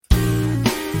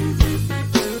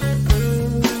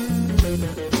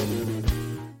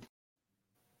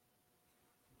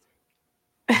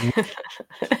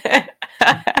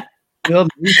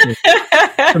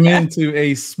Come into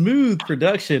a smooth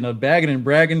production of Baggin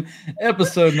Braggin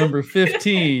episode number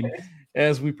 15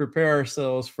 as we prepare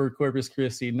ourselves for Corpus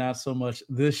Christi. Not so much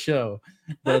this show,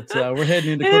 but we're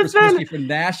heading into Corpus Christi for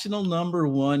national number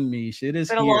one, Meesh. It is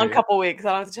been a long couple weeks.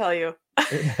 I don't have to tell you.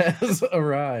 It has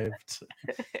arrived.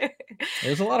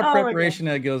 There's a lot of preparation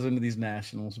that goes into these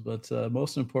nationals, but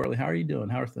most importantly, how are you doing?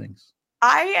 How are things?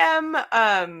 I am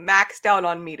maxed out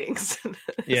on meetings.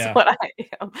 Yeah, what I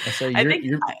am.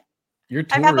 Your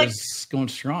tour is going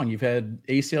strong. You've had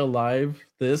ACL Live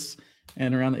this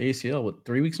and around the ACL, what,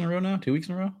 3 weeks in a row now? 2 weeks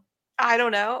in a row? I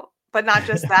don't know. But not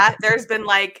just that. There's been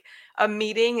like a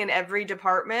meeting in every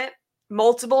department,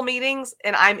 multiple meetings,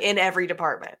 and I'm in every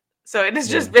department. So it has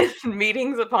just been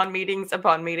meetings upon meetings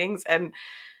upon meetings. And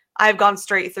I've gone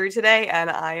straight through today and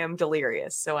I am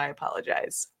delirious. So I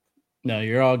apologize. No,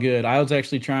 you're all good. I was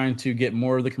actually trying to get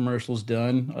more of the commercials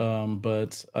done,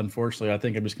 but unfortunately, I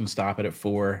think I'm just going to stop it at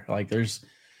 4. Like, there's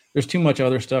too much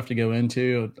other stuff to go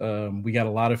into. We got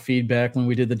a lot of feedback when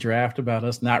we did the draft about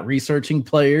us not researching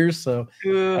players. So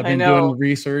I've been doing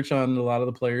research on a lot of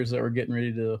the players that we're getting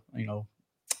ready to,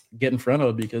 get in front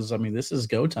of, because, I mean, this is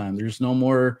go time. There's no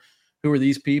more, who are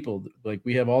these people? Like,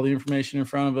 we have all the information in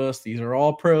front of us. These are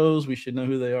all pros. We should know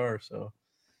who they are. So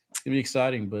it's going to be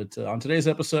exciting. But on today's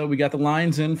episode, we got the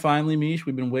lines in finally, Meesh.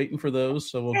 We've been waiting for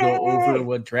those. So we'll go over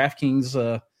what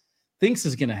DraftKings thinks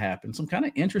is going to happen. Some kind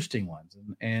of interesting ones.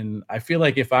 And I feel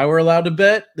like if I were allowed to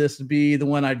bet, this would be the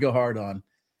one I'd go hard on.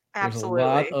 Absolutely.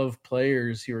 There's a lot of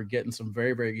players who are getting some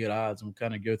very, very good odds. And we'll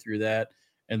kind of go through that.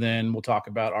 And then we'll talk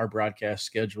about our broadcast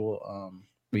schedule.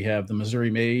 We have the Missouri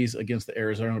Mays against the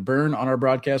Arizona Burn on our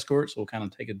broadcast court. So we'll kind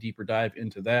of take a deeper dive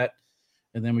into that.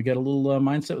 And then we got a little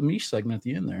mindset with Meesh segment at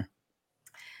the end there.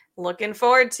 Looking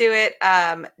forward to it.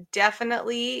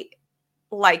 Definitely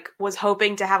was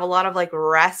hoping to have a lot of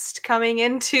rest coming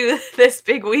into this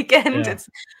big weekend. Yeah. It's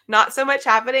not so much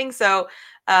happening. So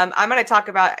I'm going to talk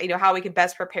about, how we can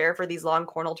best prepare for these long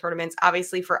cornhole tournaments.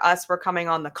 Obviously for us, we're coming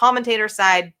on the commentator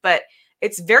side, but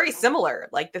it's very similar.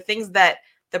 Like the things that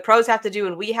the pros have to do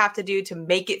and we have to do to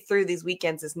make it through these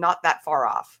weekends is not that far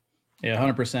off. Yeah,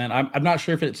 100%. I'm not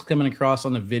sure if it's coming across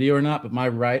on the video or not, but my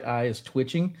right eye is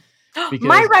twitching.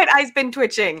 My right eye's been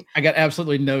twitching. I got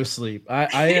absolutely no sleep.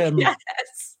 I am. Yes.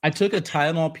 I took a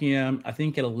Tylenol PM, I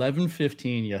think at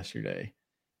 11:15 yesterday,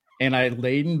 and I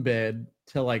laid in bed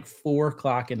till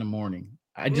 4:00 in the morning.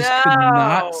 I just could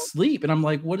not sleep, and I'm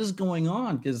like, "What is going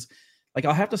on?" Because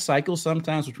I'll have to cycle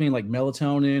sometimes between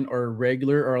melatonin or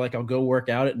regular, or I'll go work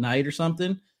out at night or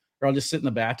something. Or I'll just sit in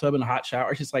the bathtub in a hot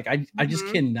shower. It's just I just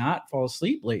cannot fall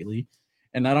asleep lately.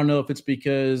 And I don't know if it's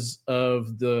because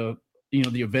of the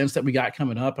events that we got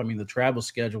coming up. I mean, the travel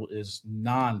schedule is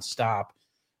nonstop.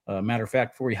 Matter of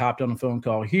fact, before we hopped on a phone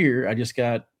call here, I just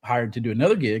got hired to do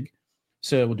another gig.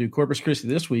 So we'll do Corpus Christi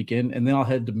this weekend, and then I'll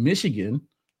head to Michigan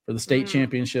for the state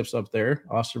championships up there.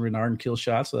 Austin Renard and Kill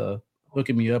Shots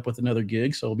hooking me up with another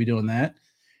gig. So we'll be doing that.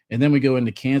 And then we go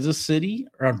into Kansas City,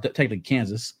 or technically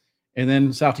Kansas, and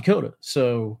then South Dakota.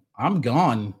 So I'm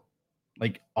gone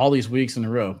all these weeks in a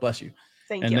row. Bless you.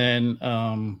 Thank you. And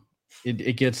then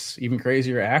it gets even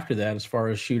crazier after that as far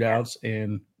as shootouts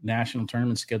and national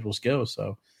tournament schedules go. So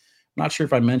I'm not sure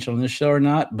if I mentioned on this show or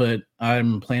not, but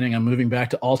I'm planning on moving back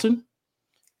to Alton.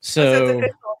 So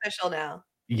it's official now.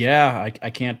 Yeah, I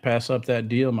can't pass up that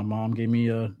deal. My mom gave me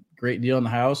a great deal on the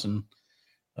house, and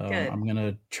I'm going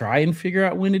to try and figure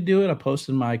out when to do it. I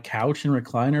posted my couch and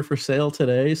recliner for sale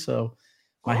today. So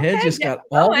my head just got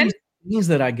all these things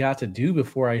that I got to do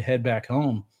before I head back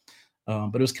home.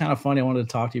 But it was kind of funny. I wanted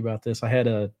to talk to you about this. I had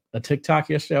a TikTok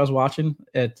yesterday I was watching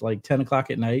at 10 o'clock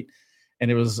at night.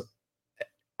 And I was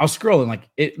scrolling.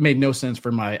 It made no sense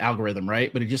for my algorithm,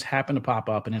 right? But it just happened to pop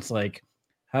up. And it's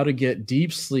how to get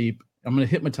deep sleep. I'm going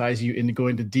to hypnotize you into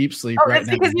going to deep sleep right now.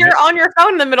 That's because you're on your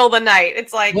phone in the middle of the night.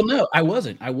 It's well, no, I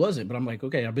wasn't. But I'm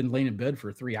okay, I've been laying in bed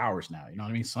for 3 hours now. You know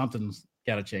what I mean? Something's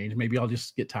got to change. Maybe I'll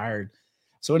just get tired.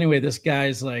 So anyway, this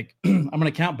guy's I'm going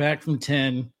to count back from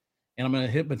 10 and I'm going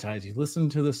to hypnotize you. Listen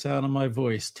to the sound of my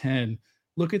voice. 10.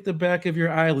 Look at the back of your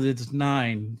eyelids.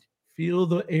 9. Feel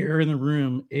the air in the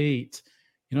room. 8.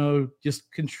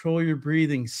 Just control your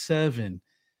breathing. 7.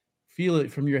 Feel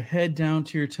it from your head down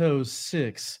to your toes.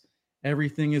 6.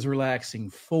 Everything is relaxing.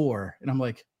 4. And I'm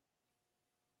you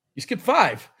skipped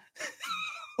 5.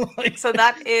 So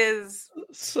that is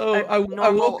I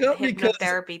woke up because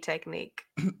hypnotherapy technique.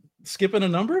 Skipping a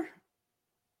number?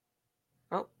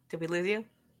 Oh, did we lose you?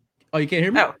 Oh, you can't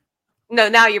hear me? Oh, no,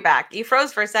 now you're back. You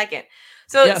froze for a second.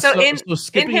 So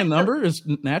skipping a number is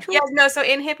natural? Yes, no. So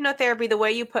in hypnotherapy, the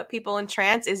way you put people in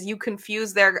trance is you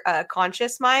confuse their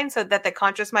conscious mind so that the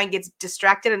conscious mind gets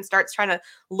distracted and starts trying to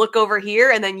look over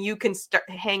here, and then you can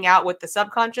hang out with the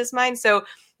subconscious mind. So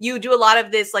you do a lot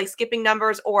of this, like skipping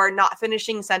numbers or not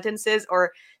finishing sentences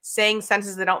or saying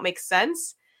sentences that don't make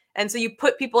sense. And so you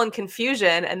put people in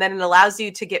confusion, and then it allows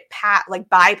you to get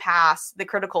bypass the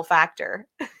critical factor.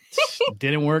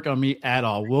 Didn't work on me at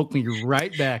all. Woke me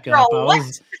right back up.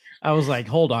 I was like,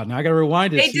 hold on, now I gotta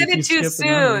rewind it. They did it too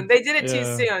soon.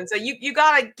 Too soon. So you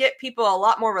gotta get people a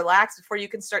lot more relaxed before you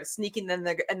can start sneaking them,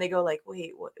 and they go like,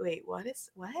 wait, what?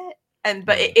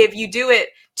 But if you do it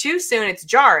too soon, it's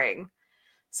jarring.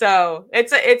 So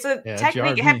it's a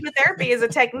technique. Hypnotherapy is a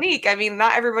technique. I mean,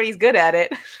 not everybody's good at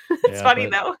it. It's funny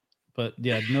though. But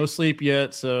yeah, no sleep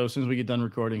yet. So as soon as we get done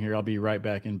recording here, I'll be right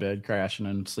back in bed, crashing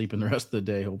and sleeping the rest of the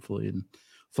day, hopefully, and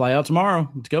fly out tomorrow.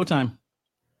 It's go time.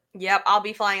 Yep, I'll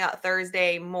be flying out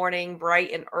Thursday morning,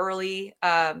 bright and early.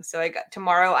 So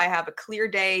tomorrow I have a clear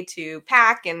day to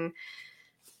pack and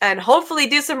hopefully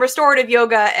do some restorative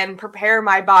yoga and prepare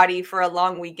my body for a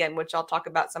long weekend, which I'll talk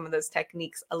about some of those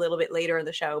techniques a little bit later in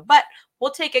the show. But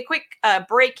we'll take a quick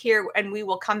break here, and we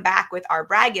will come back with our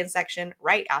Braggin section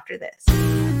right after this.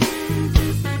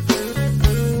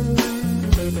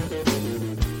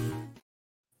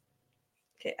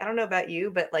 Okay, I don't know about you,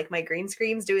 but like my green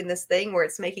screen's doing this thing where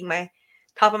it's making my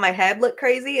top of my head look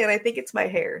crazy, and I think it's my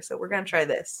hair. So we're going to try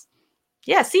this.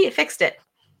 Yeah, see, it fixed it.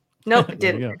 Nope, it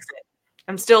didn't fix it.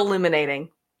 I'm still illuminating.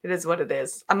 It is what it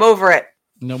is. I'm over it.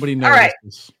 Nobody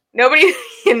noticed. All right.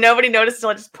 Nobody noticed until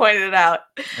I just pointed it out.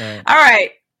 All right.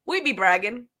 We be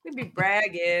bragging.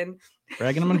 Bragging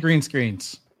them on green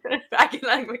screens.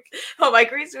 My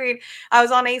green screen. I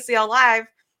was on ACL Live,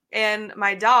 and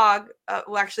my dog,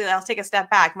 actually, I'll take a step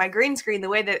back. My green screen, the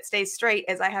way that it stays straight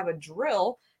is I have a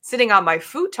drill sitting on my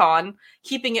futon,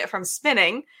 keeping it from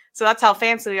spinning. So that's how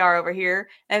fancy we are over here.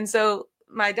 And so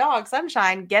my dog,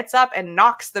 Sunshine, gets up and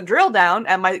knocks the drill down,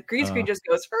 and my green screen just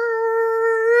goes,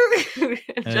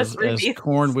 as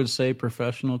Corn would say,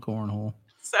 professional cornhole.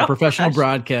 So professional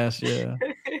broadcast, yeah.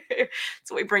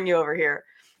 So we bring you over here.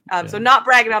 So not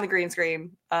bragging on the green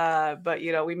screen, but,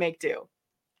 we make do.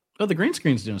 Well, the green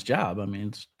screen's doing its job. I mean,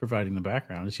 it's providing the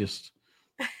background. It's just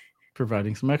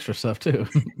providing some extra stuff, too.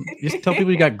 Just tell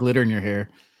people you got glitter in your hair.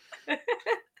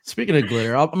 Speaking of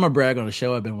glitter, I'm going to brag on a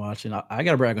show I've been watching. I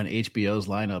got to brag on HBO's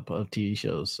lineup of TV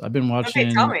shows. I've been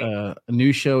watching a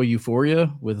new show,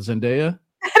 Euphoria, with Zendaya.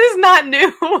 That is not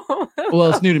new.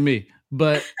 Well, it's new to me,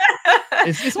 but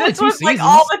it's only 2 seasons. Like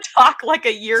all the talk like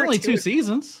a year. It's only 2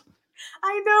 seasons.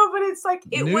 I know, but it's like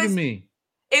it was new to me.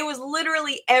 It was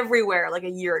literally everywhere like a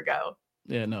year ago.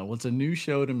 Yeah, no, well, it's a new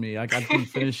show to me. I got to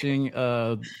finishing,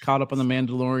 caught up on The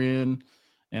Mandalorian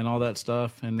and all that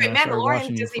stuff. And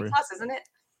Mandalorian Disney Plus, isn't it?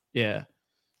 Yeah.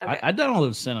 Okay. I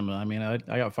downloaded Cinema. I mean, I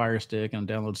got Fire Stick and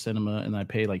download Cinema, and I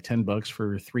paid like $10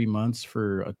 for 3 months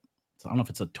for I don't know if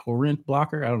it's a torrent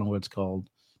blocker. I don't know what it's called.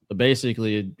 But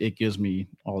basically, it gives me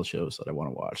all the shows that I want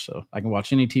to watch. So I can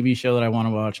watch any TV show that I want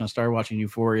to watch. And I started watching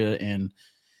Euphoria, and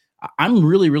I'm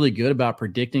really, really good about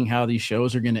predicting how these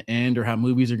shows are going to end or how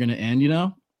movies are going to end.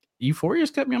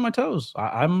 Euphoria's kept me on my toes.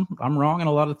 I'm wrong in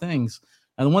a lot of things.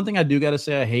 And the one thing I do got to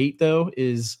say I hate, though,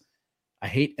 is I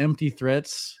hate empty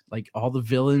threats. Like all the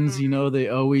villains, they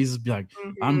always be like,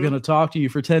 I'm going to talk to you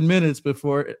for 10 minutes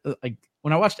before. Like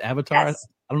when I watched Avatar, I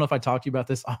don't know if I talked to you about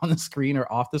this on the screen or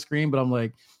off the screen, but I'm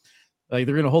like they're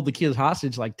going to hold the kids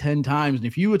hostage like 10 times. And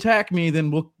if you attack me,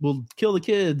 then we'll kill the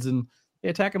kids. And they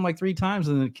attack him like 3 times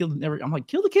and then kill never. I'm like,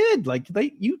 kill the kid. Like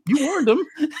you warned them.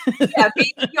 Yeah,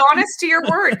 be honest to your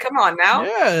word. Come on now.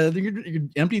 Yeah, your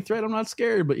empty threat. I'm not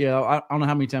scared, but yeah, I don't know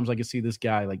how many times I could see this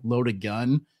guy like load a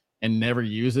gun and never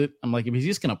use it. I'm like, if he's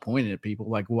just gonna point it at people,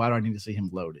 like, why do I need to see him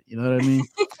load it? You know what I mean?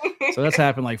 So that's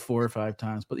happened like 4 or 5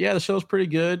 times. But yeah, the show's pretty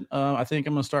good. I think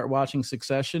I'm gonna start watching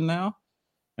Succession now.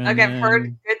 I've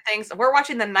heard good things. We're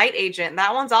watching The Night Agent.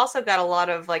 That one's also got a lot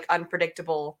of like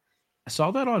unpredictable. I saw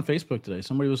that on Facebook today.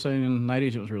 Somebody was saying Night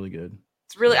Agent was really good.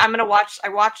 It's really. I'm gonna watch. I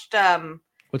watched.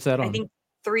 What's that on? I think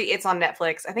 3. It's on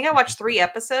Netflix. I think I watched 3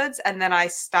 episodes and then I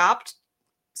stopped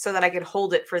so that I could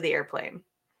hold it for the airplane.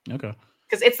 Okay.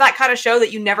 Because it's that kind of show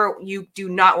that you do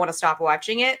not want to stop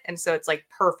watching it, and so it's like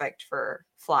perfect for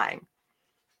flying.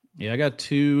 Yeah, I got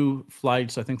 2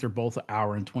 flights. I think they're both an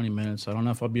hour and 20 minutes. I don't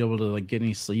know if I'll be able to like get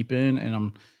any sleep in, and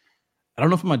I don't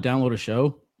know if I'm gonna download a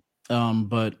show,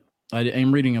 but I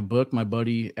am reading a book. My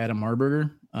buddy Adam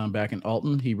Marburger, back in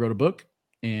Alton, he wrote a book,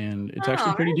 and it's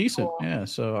actually pretty decent. Cool. Yeah,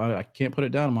 so I can't put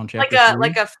it down. I'm on chapter 3.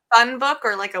 Like a fun book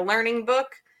or like a learning book.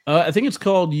 I think it's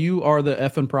called "You Are the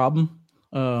Effing Problem."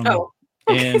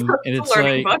 And it's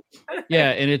like, yeah,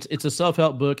 and it's a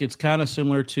self-help book. It's kind of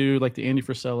similar to like the Andy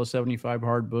Frisella 75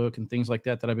 hard book and things like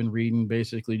that I've been reading,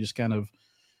 basically just kind of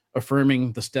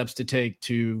affirming the steps to take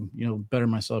to, better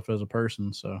myself as a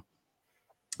person. So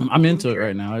I'm into it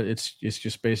right now. It's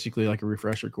just basically like a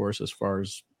refresher course as far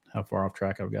as how far off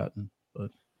track I've gotten. But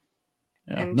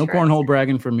yeah, no cornhole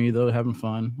bragging for me though. Having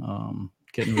fun,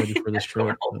 getting ready for this trip.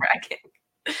 Cornhole bragging.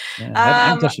 Yeah, I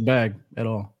haven't touched the bag at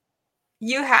all.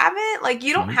 You haven't? Like,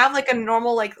 you don't have like a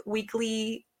normal like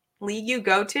weekly league you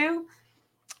go to?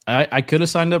 I could have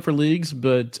signed up for leagues,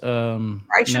 but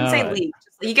I shouldn't say leagues.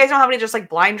 You guys don't have any just like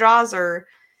blind draws or?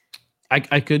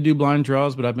 I could do blind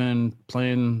draws, but I've been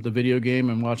playing the video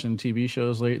game and watching TV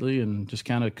shows lately, and just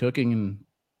kind of cooking and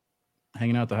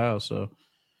hanging out at the house. So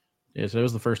yeah, so it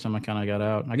was the first time I kind of got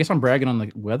out. I guess I'm bragging on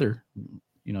the weather.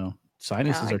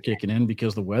 Sinuses are kicking in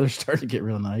because the weather's starting to get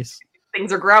real nice.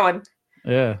 Things are growing.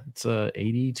 Yeah, it's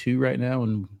 82 right now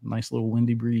and nice little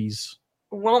windy breeze.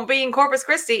 Won't be in Corpus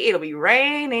Christi. It'll be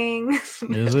raining.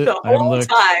 Is it? The whole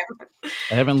time.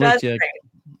 I haven't looked yet.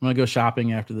 I'm going to go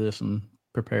shopping after this and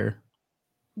prepare.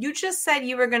 You just said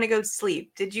you were going to go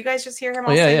sleep. Did you guys just hear him?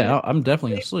 Yeah. I'm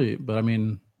definitely asleep. But I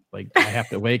mean, like, I have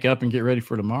to wake up and get ready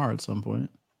for tomorrow at some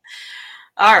point.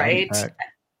 All right.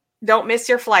 Don't miss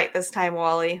your flight this time,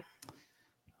 Wally.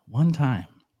 One time.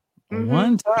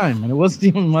 One time, and it wasn't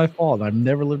even my fault. I've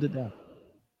never lived it down.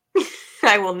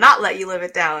 I will not let you live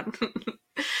it down.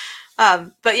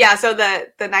 But yeah, so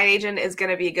the Night Agent is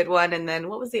going to be a good one. And then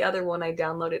what was the other one I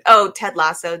downloaded? Oh, Ted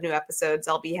Lasso, new episodes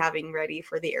I'll be having ready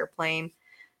for the airplane.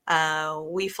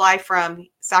 We fly from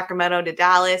Sacramento to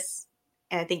Dallas,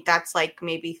 and I think that's like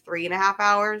maybe 3.5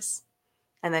 hours,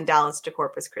 and then Dallas to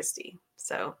Corpus Christi.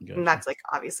 So that's like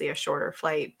obviously a shorter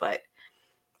flight, but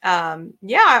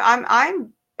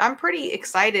yeah, I'm pretty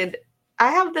excited. I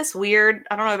have this weird,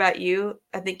 I don't know about you,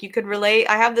 I think you could relate.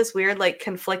 I have this weird like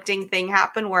conflicting thing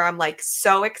happen where I'm like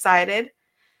so excited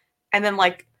and then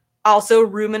like also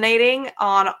ruminating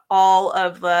on all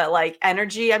of the like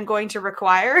energy I'm going to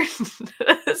require.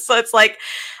 So it's like,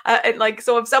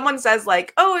 so if someone says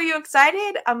like, oh, are you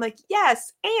excited? I'm like,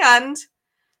 yes. And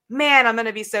man, I'm going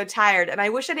to be so tired. And I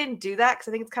wish I didn't do that because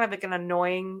I think it's kind of like an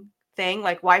annoying thing.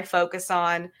 Like, why focus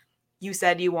on, you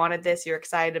said you wanted this, you're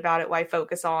excited about it. Why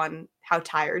focus on how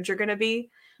tired you're going to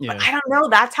be? Yeah. But I don't know.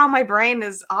 That's how my brain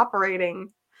is operating.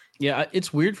 Yeah,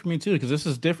 it's weird for me too, because this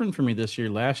is different for me this year.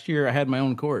 Last year, I had my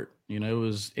own court. It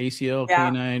was ACL,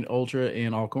 K9, Ultra,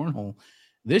 and all cornhole.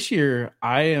 This year,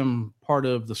 I am part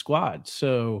of the squad.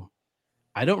 So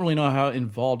I don't really know how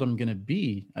involved I'm going to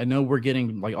be. I know we're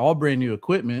getting like all brand new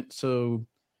equipment. So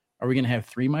are we going to have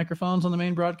 3 microphones on the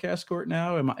main broadcast court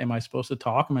now? Am I supposed to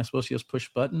talk? Am I supposed to just push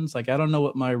buttons? Like, I don't know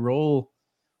what my role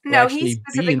will actually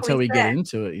be until we get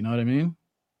into it. You know what I mean?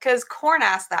 Because Korn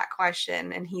asked that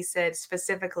question and he said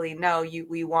specifically, no,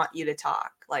 we want you to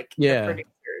talk. Like the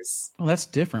producers. Well, that's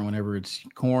different whenever it's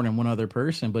Korn and one other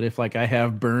person. But if like I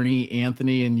have Bernie,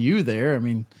 Anthony, and you there, I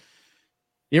mean,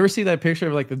 you ever see that picture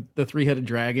of like the 3-headed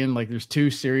dragon? Like there's 2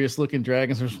 serious looking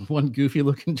dragons. There's 1 goofy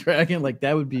looking dragon. Like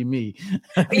that would be me.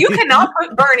 You cannot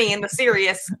put Bernie in the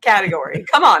serious category.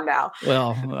 Come on now.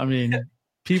 Well, I mean,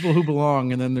 people who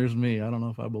belong, and then there's me. I don't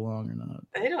know if I belong or not.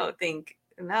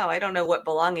 I don't know what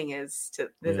belonging is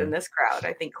in this crowd.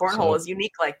 I think cornhole is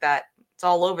unique like that. It's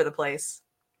all over the place.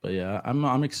 But yeah,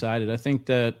 I'm excited. I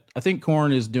think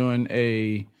Korn is doing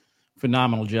a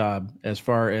phenomenal job as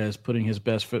far as putting his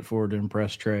best foot forward to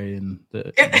impress Trey and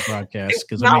the broadcast.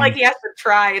 It's not like he has to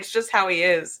try. It's just how he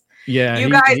is. Yeah, you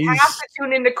guys have to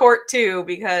tune into court too,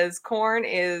 because Korn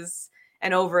is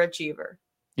an overachiever.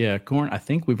 Yeah, Korn. I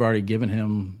think we've already given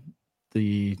him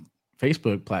the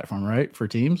Facebook platform, right, for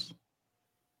teams.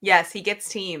 Yes, he gets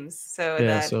teams. So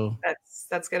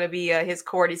that's going to be his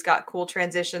court. He's got cool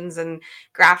transitions and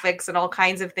graphics and all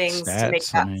kinds of things to make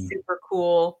that super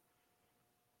cool.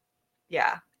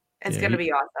 Yeah, it's going to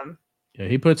be awesome. Yeah,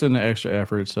 he puts in the extra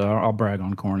effort, so I'll brag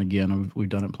on Korn again. We've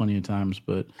done it plenty of times,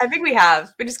 but I think we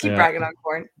have. We just keep bragging on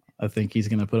Korn. I think he's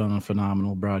going to put on a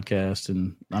phenomenal broadcast,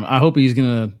 and I hope he's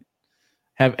going to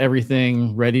have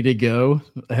everything ready to go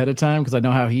ahead of time, because I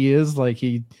know how he is. Like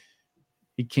he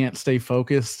can't stay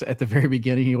focused at the very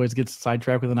beginning. He always gets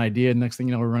sidetracked with an idea, and next thing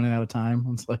you know, we're running out of time.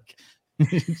 It's like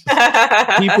keep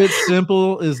it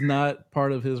simple is not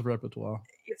part of his repertoire.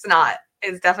 It's not.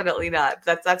 It's definitely not.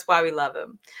 That's why we love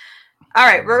him. All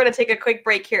right, we're going to take a quick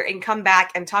break here and come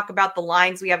back and talk about the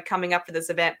lines we have coming up for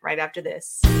this event right after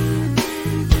this.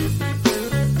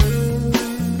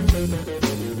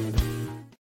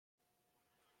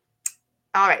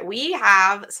 All right, we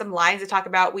have some lines to talk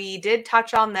about. We did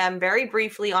touch on them very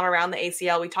briefly on Around the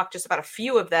ACL. We talked just about a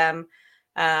few of them,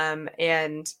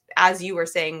 And as you were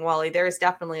saying, Wally, there's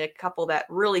definitely a couple that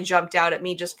really jumped out at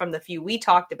me just from the few we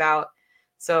talked about.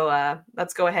 So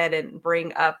let's go ahead and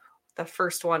bring up the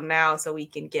first one now so we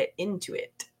can get into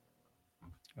it.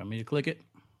 Want me to click it?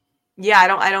 Yeah,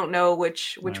 I don't know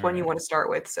which one you want to start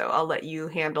with, so I'll let you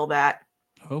handle that.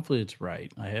 Hopefully it's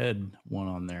right. I had one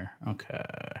on there. Okay.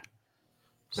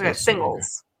 So we got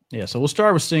singles. Yeah, so we'll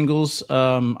start with singles.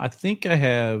 I think I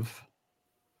have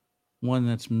one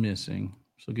that's missing.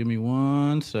 So give me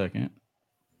 1 second.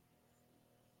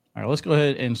 All right, let's go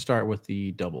ahead and start with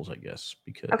the doubles, I guess,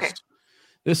 because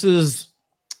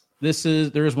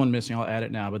there is one missing. I'll add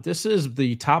it now, but this is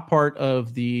the top part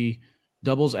of the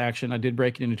doubles action. I did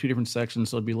break it into 2 different sections,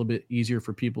 so it'll be a little bit easier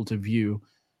for people to view.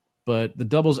 But the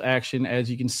doubles action, as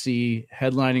you can see,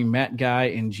 headlining Matt Guy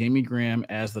and Jamie Graham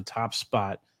as the top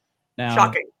spot. Now,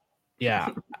 shocking. Yeah.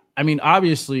 I mean,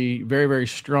 obviously, very, very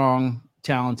strong,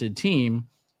 talented team.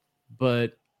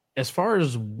 But as far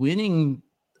as winning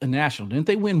a national, didn't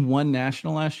they win one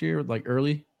national last year, like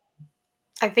early?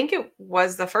 I think it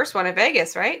was the first one in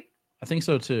Vegas, right? I think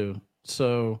so, too.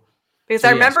 Because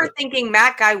I remember thinking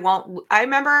Matt Guy won't. I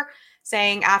remember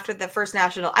saying after the first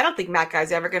national, I don't think Matt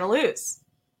Guy's ever going to lose.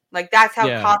 Like, that's how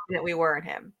confident we were in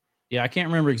him. Yeah, I can't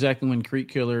remember exactly when Creek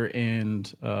Killer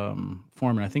and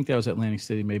Foreman, I think that was Atlantic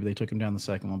City. Maybe they took him down the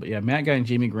second one. But yeah, Matt Guy and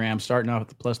Jamie Graham starting off at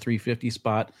the plus 350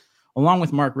 spot, along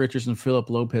with Mark Richardson, Philip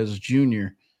Lopez Jr.,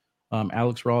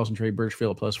 Alex Rawls and Trey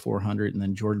Birchfield at plus 400, and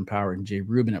then Jordan Power and Jay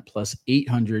Rubin at plus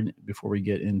 800 before we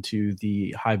get into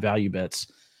the high value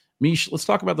bets. Meesh, let's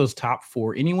talk about those top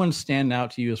 4. Anyone stand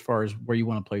out to you as far as where you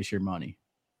want to place your money?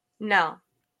 No.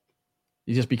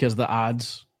 Just because of the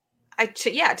odds?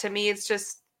 To me,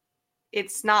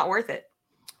 it's not worth it.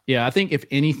 Yeah, I think if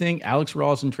anything, Alex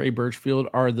Rawls and Trey Birchfield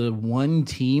are the one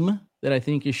team that I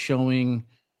think is showing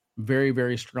very,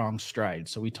 very strong strides.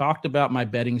 So we talked about my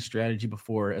betting strategy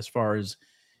before as far as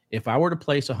if I were to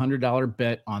place a $100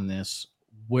 bet on this,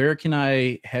 where can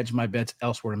I hedge my bets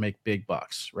elsewhere to make big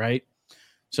bucks, right?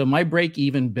 So my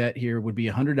break-even bet here would be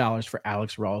 $100 for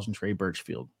Alex Rawls and Trey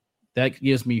Birchfield. That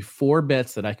gives me 4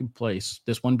 bets that I can place,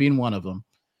 this one being one of them,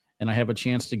 and I have a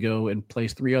chance to go and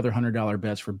place 3 other $100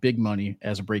 bets for big money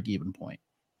as a break-even point.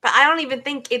 But I don't even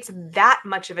think it's that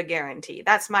much of a guarantee.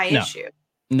 That's my issue.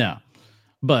 No.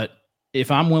 But if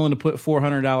I'm willing to put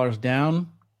 $400 down,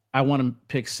 I want to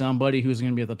pick somebody who's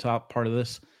going to be at the top part of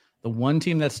this. The one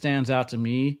team that stands out to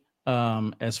me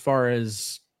as far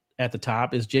as at the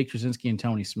top is Jake Trzynski and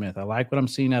Tony Smith. I like what I'm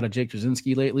seeing out of Jake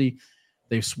Trzynski lately.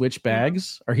 They've switched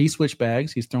bags, or he switched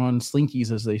bags. He's throwing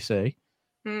slinkies, as they say.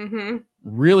 Mm-hmm.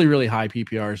 Really, really high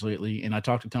PPRs lately. And I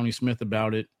talked to Tony Smith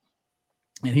about it,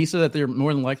 and he said that they're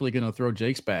more than likely going to throw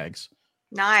Jake's bags.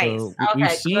 Nice. So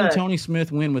we've seen Tony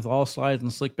Smith win with all slides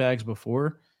and slick bags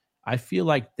before. I feel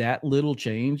like that little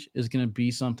change is going to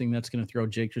be something that's going to throw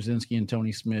Jake Trzynski and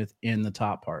Tony Smith in the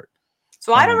top part.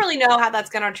 So I don't really know how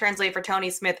that's going to translate for Tony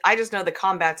Smith. I just know the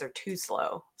combats are too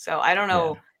slow. So I don't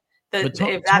know. Yeah.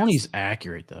 But Tony's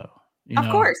accurate, though. Of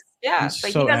course. Yeah.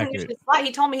 But he doesn't usually slide.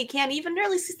 He told me he can't even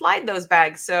really slide those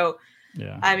bags. So,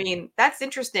 yeah. I mean, that's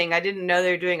interesting. I didn't know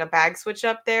they were doing a bag switch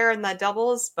up there in the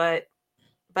doubles, but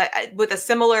with a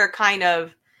similar kind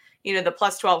of, the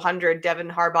plus 1200 Devin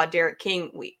Harbaugh, Derek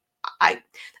King, I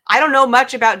don't know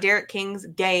much about Derek King's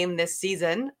game this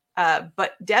season,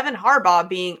 but Devin Harbaugh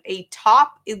being a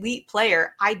top elite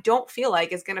player, I don't feel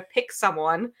like is going to pick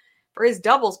someone for his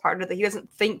doubles partner that he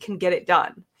doesn't think can get it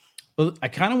done. Well, I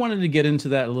kind of wanted to get into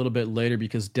that a little bit later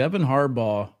because Devin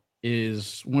Harbaugh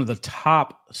is one of the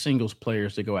top singles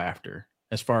players to go after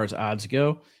as far as odds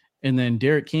go. And then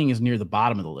Derek King is near the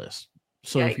bottom of the list.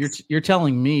 So Yikes. If you're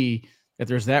telling me that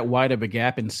there's that wide of a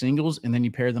gap in singles and then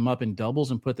you pair them up in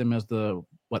doubles and put them as the,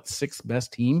 6th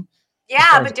best team?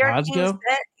 Yeah, but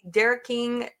Derek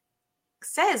King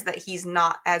says that he's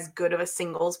not as good of a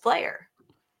singles player.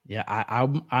 Yeah,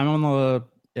 I'm on the,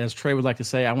 as Trey would like to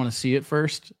say, I want to see it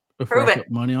first before I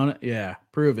put money on it. Yeah,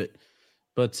 prove it.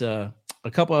 But a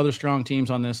couple other strong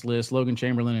teams on this list, Logan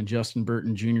Chamberlain and Justin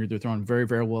Burton Jr., they're throwing very,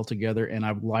 very well together, and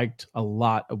I've liked a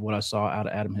lot of what I saw out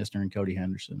of Adam Hisner and Cody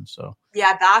Henderson. So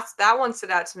yeah, that one stood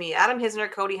out to me. Adam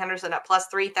Hisner, Cody Henderson at plus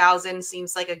 3,000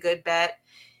 seems like a good bet.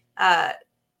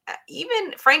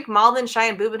 Even Frank Malden,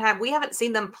 Cheyenne Bubenheim, we haven't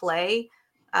seen them play.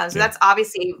 That's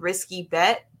obviously a risky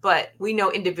bet, but we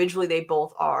know individually they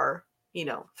both are,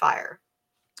 fire.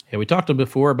 Yeah, we talked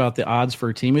before about the odds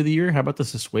for Team of the Year. How about the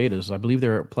Sasuedas? I believe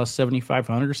they're at plus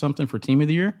 7,500 or something for Team of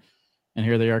the Year. And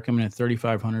here they are coming at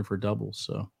 3,500 for doubles.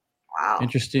 So wow,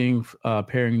 interesting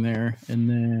pairing there. And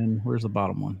then where's the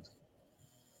bottom one?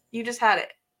 You just had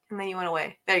it, and then you went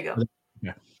away. There you go.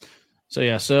 Yeah.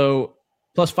 So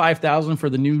Plus 5,000 for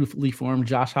the newly formed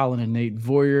Josh Holland and Nate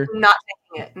Voyer. Not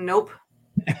taking it. Nope.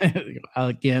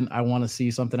 Again, I want to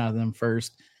see something out of them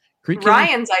first.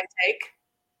 Ryan's I'd take.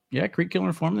 Yeah, Creek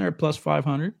Killer Form there at plus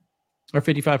 500 or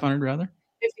 5,500 rather.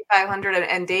 5,500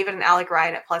 and David and Alec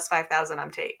Ryan at plus 5,000.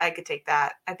 I could take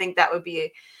that. I think that would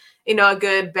be, a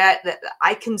good bet that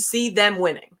I can see them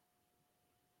winning.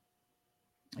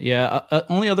 Yeah,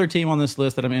 only other team on this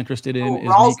list that I'm interested in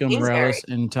is Nico Morales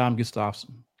and Tom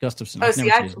Gustafson. Oh,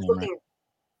 see,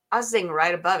 I was saying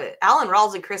right above it. Alan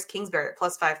Rawls and Chris Kingsbury at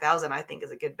plus 5,000, I think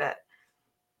is a good bet.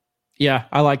 Yeah,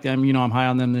 I like them. I'm high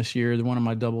on them this year. They're one of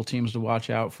my double teams to watch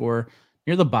out for.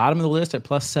 Near the bottom of the list at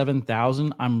plus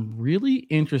 7,000, I'm really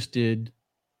interested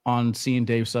on seeing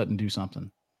Dave Sutton do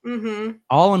something. Mm-hmm.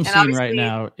 All I'm seeing right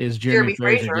now is Jeremy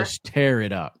Frazier just tear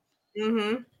it up.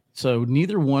 Mm-hmm. So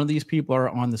neither one of these people are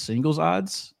on the singles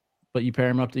odds, but you pair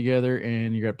them up together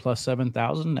and you're at plus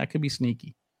 7,000. That could be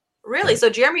sneaky. Really? So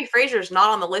Jeremy Frazier's not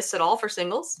on the list at all for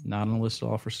singles? Not on the list at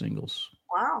all for singles.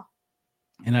 Wow.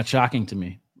 And that's shocking to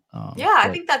me. I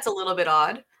think that's a little bit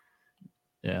odd.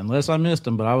 Yeah, unless I missed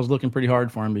him, but I was looking pretty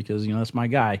hard for him because, that's my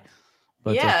guy.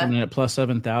 But coming in at plus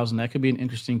 7,000, that could be an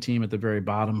interesting team at the very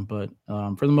bottom. But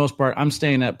for the most part, I'm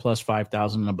staying at plus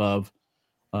 5,000 and above.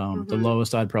 The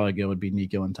lowest I'd probably go would be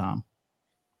Nico and Tom.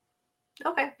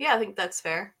 Okay. Yeah, I think that's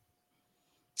fair.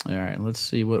 All right. Let's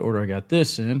see what order I got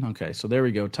this in. Okay. So there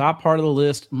we go. Top part of the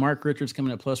list. Mark Richards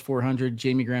coming at plus 400.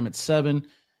 Jamie Graham at 7.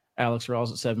 Alex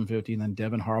Rawls at 750. And then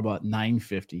Devin Harbaugh at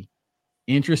 950.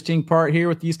 Interesting part here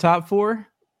with these top 4.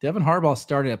 Devin Harbaugh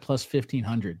started at plus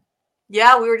 1,500.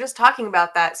 Yeah, we were just talking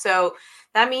about that. So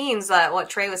that means that what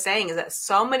Trey was saying is that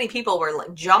so many people were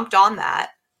jumped on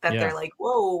that they're like,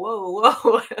 whoa.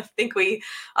 I think we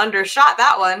undershot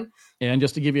that one. And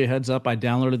just to give you a heads up, I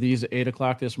downloaded these at 8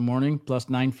 o'clock this morning, plus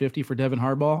 950 for Devin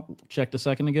Harbaugh. Checked a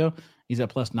second ago. He's at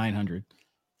plus 900.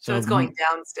 So it's going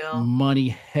down still. Money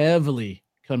heavily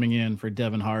coming in for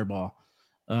Devin Harbaugh.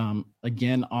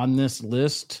 Again, on this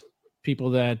list, people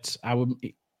that I would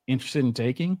be interested in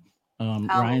taking.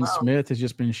 Ryan Smith has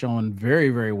just been showing very,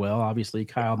 very well. Obviously,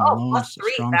 Kyle Malone's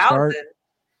a strong start.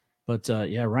 But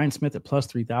Ryan Smith at plus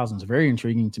 3,000 is very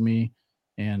intriguing to me.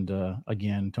 And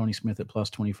again, Tony Smith at plus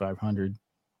 2,500.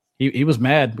 He was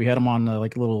mad. We had him on a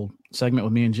little segment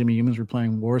with me and Jimmy Humans. We're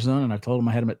playing Warzone, and I told him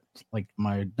I had him at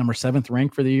my number 7th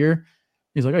rank for the year.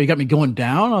 He's like, "Oh, you got me going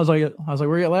down." I was like,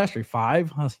 "Where you at last year?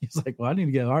 5?" He's like, "Well, I need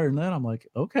to get higher than that." I'm like,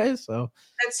 "Okay." So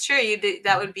that's true.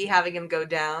 That would be having him go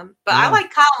down. But I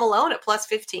like Kyle Malone at plus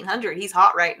 1,500. He's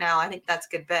hot right now. I think that's a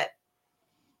good bet.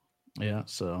 Yeah,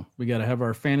 so we got to have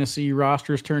our fantasy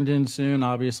rosters turned in soon.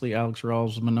 Obviously, Alex Rawls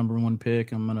is my number 1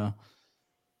 pick. I'm gonna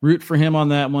root for him on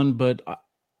that one, but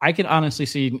I can honestly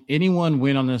see anyone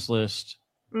win on this list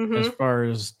as far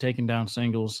as taking down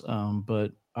singles.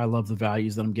 But I love the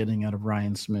values that I'm getting out of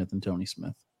Ryan Smith and Tony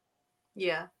Smith.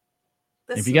 Yeah.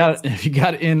 If you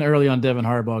got in early on Devin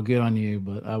Harbaugh, good on you.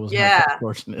 But I was not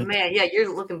fortunate. Man, yeah,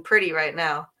 you're looking pretty right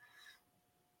now.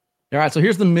 All right, so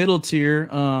here's the middle tier.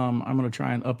 I'm going to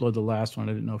try and upload the last one.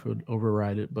 I didn't know if it would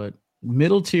override it, but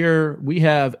middle tier, we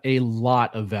have a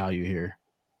lot of value here.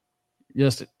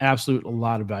 Just absolute a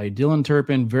lot of value. Dylan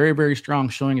Turpin, very, very strong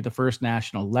showing at the First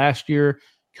National last year,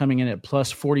 coming in at plus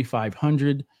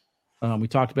 4,500. We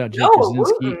talked about Jake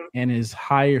Kaczynski and his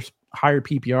higher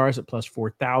PPRs at plus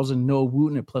 4,000. Noah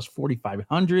Wooten at plus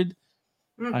 4,500.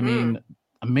 I mean,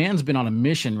 a man's been on a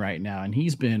mission right now, and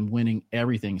he's been winning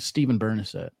everything. Stephen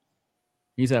Bernasette.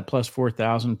 He's at plus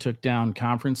 4,000, took down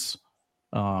conference,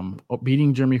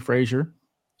 beating Jeremy Frazier.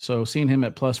 So seeing him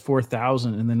at plus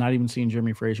 4,000 and then not even seeing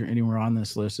Jeremy Frazier anywhere on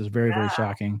this list is very, very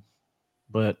shocking.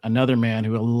 But another man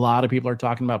who a lot of people are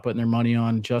talking about putting their money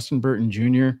on, Justin Burton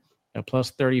Jr. at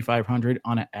plus 3,500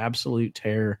 on an absolute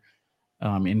tear.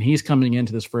 And he's coming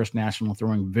into this First National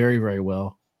throwing very, very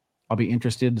well. I'll be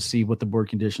interested to see what the board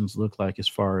conditions look like as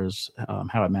far as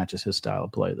how it matches his style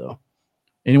of play, though.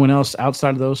 Anyone else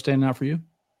outside of those standing out for you?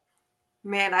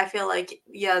 Man, I feel like,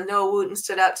 Noah Wooten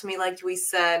stood out to me, like we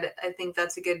said. I think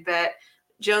that's a good bet.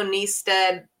 Joe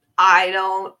Neested, I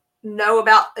don't know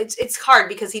about. It's hard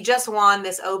because he just won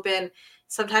this Open.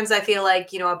 Sometimes I feel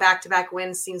like, a back-to-back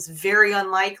win seems very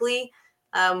unlikely,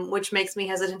 which makes me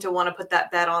hesitant to want to put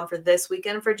that bet on for this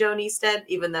weekend for Joe Neested,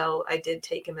 even though I did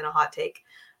take him in a hot take.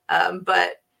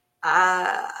 But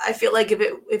I feel like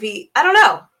if he, I don't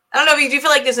know. Do you feel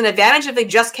like there's an advantage if they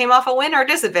just came off a win or a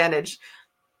disadvantage?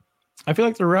 I feel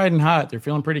like they're riding hot. They're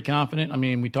feeling pretty confident. I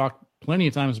mean, we talked plenty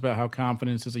of times about how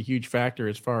confidence is a huge factor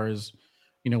as far as,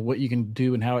 what you can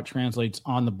do and how it translates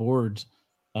on the boards.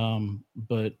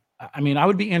 But I mean, I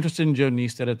would be interested in Joe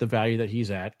Neested at the value that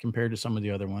he's at compared to some of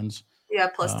the other ones. Yeah,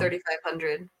 plus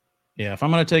 3,500. Yeah, if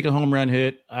I'm going to take a home run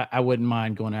hit, I wouldn't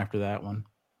mind going after that one.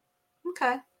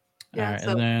 Okay. Yeah, all right,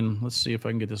 and then let's see if I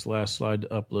can get this last slide to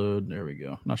upload. There we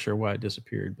go. Not sure why it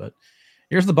disappeared, but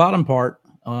here's the bottom part.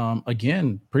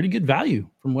 Again, pretty good value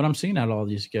from what I'm seeing out of all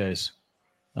these guys.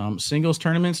 Singles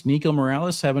tournaments, Nico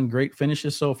Morales having great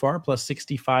finishes so far, plus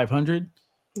 6,500.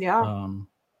 Yeah.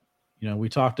 We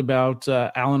talked about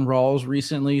Alan Rawls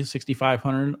recently,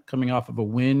 6,500, coming off of a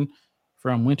win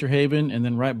from Winter Haven, and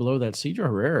then right below that, Cedro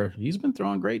Herrera. He's been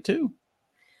throwing great too.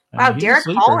 Wow,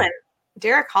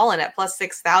 Derek Holland at plus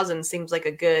 6,000 seems like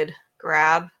a good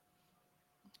grab.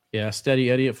 Yeah,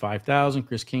 Steady Eddie at 5,000,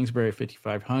 Chris Kingsbury at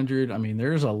 5,500. I mean,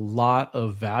 there's a lot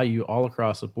of value all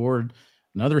across the board.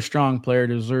 Another strong player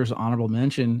deserves honorable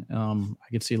mention. I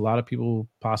could see a lot of people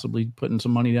possibly putting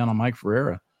some money down on Mike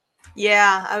Ferreira.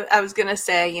 Yeah, I was going to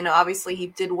say, obviously he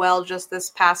did well just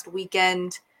this past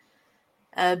weekend.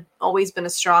 Always been a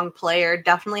strong player.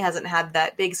 Definitely hasn't had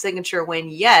that big signature win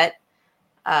yet.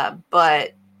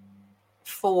 But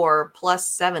for plus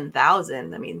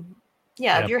 7,000, I mean,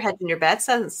 if you're hedging your bets,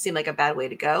 doesn't seem like a bad way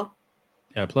to go.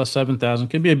 Yeah, plus 7,000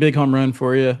 could be a big home run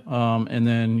for you. And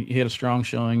then he had a strong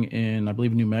showing in, I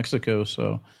believe, New Mexico.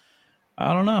 So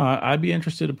I don't know. I'd be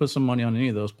interested to put some money on any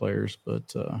of those players,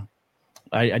 but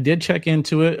I did check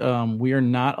into it. We are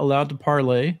not allowed to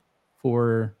parlay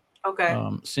for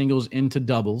singles into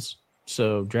doubles.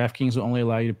 So DraftKings will only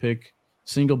allow you to pick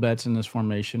single bets in this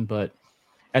formation. But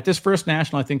at this first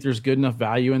national, I think there's good enough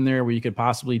value in there where you could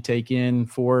possibly take in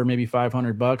maybe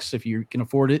 $500 if you can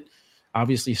afford it.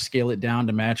 Obviously, scale it down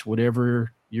to match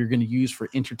whatever you're going to use for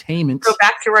entertainment. Go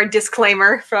back to our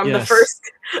disclaimer from the first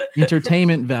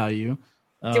entertainment value.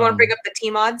 Do you want to bring up the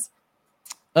team odds?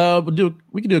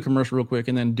 We can do a commercial real quick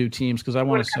and then do teams because I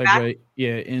want to segue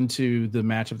into the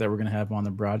matchup that we're going to have on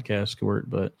the broadcast court.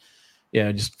 But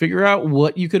yeah, just figure out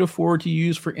what you could afford to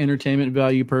use for entertainment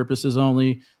value purposes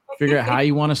only. Figure out how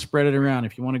you want to spread it around.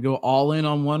 If you want to go all in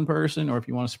on one person, or if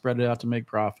you want to spread it out to make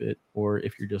profit, or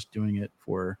if you're just doing it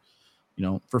for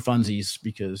funsies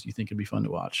because you think it'd be fun to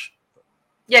watch.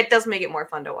 Yeah, it does make it more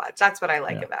fun to watch. That's what I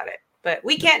like about it. But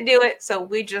we can't do it, so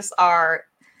we just are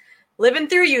living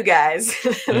through you guys.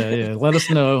 Yeah. Let us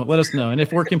know. And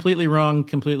if we're completely wrong,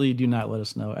 do not let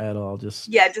us know at all. Just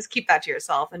keep that to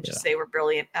yourself and just say we're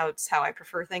brilliant. That's how I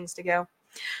prefer things to go.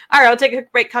 All right, I'll take a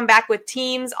break, come back with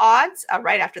teams odds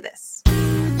right after this.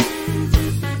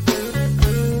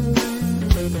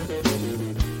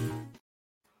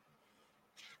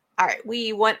 All right,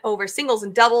 we went over singles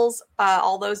and doubles,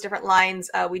 all those different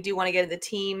lines. We do want to get into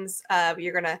teams.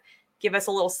 You're going to give us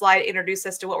a little slide, introduce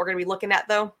us to what we're going to be looking at,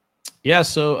 though. Yeah,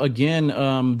 so again,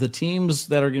 the teams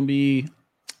that are going to be,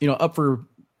 up for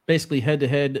basically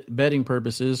head-to-head betting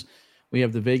purposes, we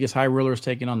have the Vegas High Rollers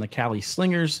taking on the Cali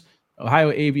Slingers.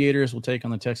 Ohio Aviators will take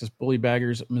on the Texas Bully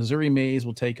Baggers. Missouri Mays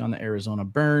will take on the Arizona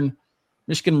Burn.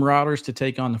 Michigan Marauders to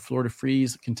take on the Florida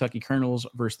Freeze. Kentucky Colonels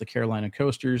versus the Carolina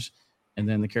Coasters. And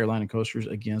then the Carolina Coasters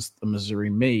against the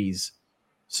Missouri Mays.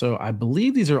 So I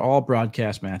believe these are all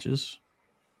broadcast matches.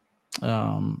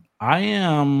 We're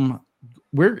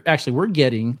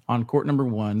getting on court number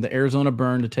 1, the Arizona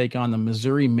Burn to take on the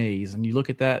Missouri Mays. And you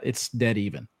look at that, it's dead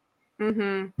even.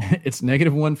 Mm-hmm. It's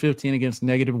negative 115 against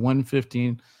negative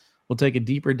 115. We'll take a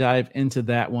deeper dive into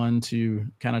that one to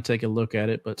kind of take a look at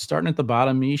it. But starting at the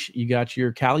bottom, Meesh, you got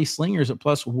your Cali Slingers at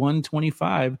plus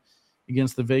 125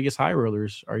 against the Vegas High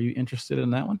Rollers. Are you interested in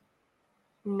that one?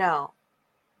 No.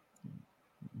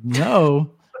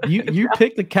 You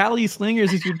picked the Cali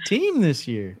Slingers as your team this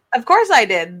year. Of course I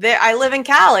did. I live in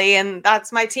Cali, and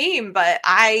that's my team. But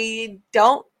I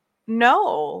don't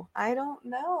know.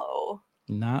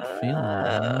 Not feeling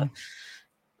it.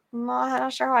 I'm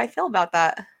not sure how I feel about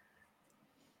that.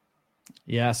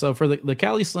 Yeah, so for the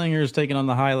Cali Slingers taking on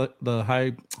the high, what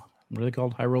are they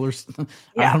called? High Rollers?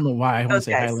 I don't know why I want to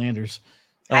say Highlanders.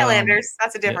 Highlanders,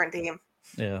 that's a different team.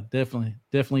 Yeah,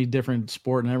 definitely different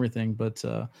sport and everything. But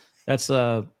that's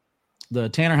the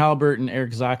Tanner Halbert and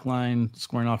Eric Zockline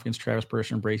squaring off against Travis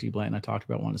Persson and Bracey Blanton. I talked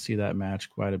about wanting to see that match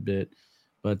quite a bit.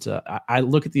 But I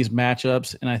look at these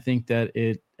matchups, and I think that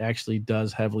it actually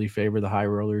does heavily favor the High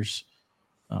Rollers.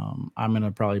 I'm going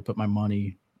to probably put my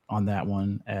money on that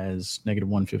one as negative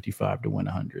 155 to win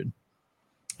 100.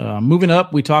 Moving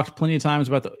up, we talked plenty of times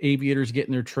about the Aviators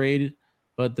getting their trade,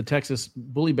 but the Texas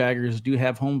Bully Baggers do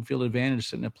have home field advantage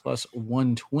sitting at plus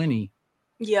 120.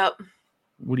 Yep.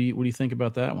 What do you think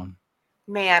about that one?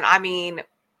 Man, I mean,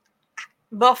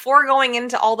 before going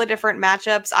into all the different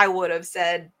matchups, I would have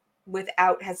said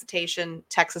without hesitation,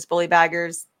 Texas Bully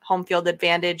Baggers, home field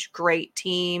advantage, great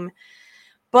team.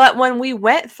 But when we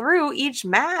went through each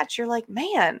match, you're like,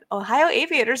 man, Ohio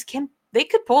Aviators could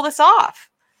pull this off.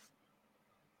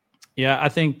 Yeah, I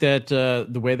think that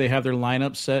the way they have their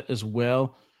lineup set as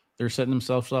well, they're setting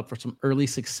themselves up for some early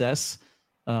success.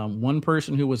 One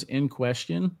person who was in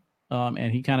question,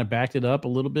 and he kind of backed it up a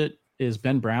little bit, is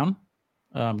Ben Brown.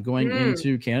 Going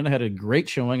into Canada, had a great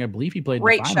showing. I believe he played in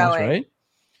the finals, right?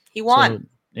 He won. So,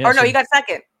 yeah, no, he got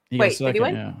second. Wait, did he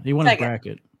win? Yeah, he won his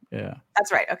bracket. Yeah,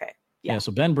 that's right. Okay. Yeah,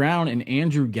 so Ben Brown and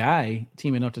Andrew Guy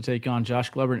teaming up to take on Josh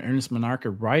Glover and Ernest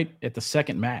Monarca right at the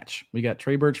second match. We got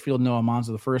Trey Birchfield, Noah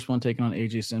Monza, the first one, taking on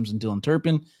AJ Sims and Dylan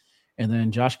Turpin. And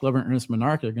then Josh Glover and Ernest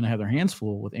Monarca are going to have their hands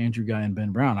full with Andrew Guy and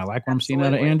Ben Brown. I like what I'm seeing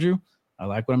out of Andrew. I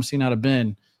like what I'm seeing out of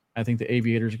Ben. I think the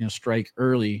Aviators are going to strike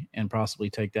early and possibly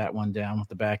take that one down with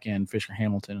the back end, Fisher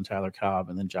Hamilton and Tyler Cobb,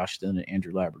 and then Josh Stin and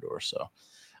Andrew Labrador. So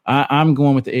I'm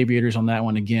going with the Aviators on that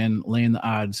one again, laying the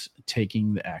odds,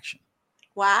 taking the action.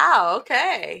 Wow.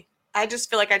 Okay. I just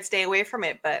feel like I'd stay away from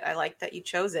it, but I like that you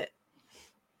chose it.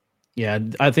 Yeah,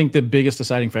 I think the biggest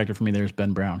deciding factor for me there is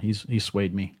Ben Brown. He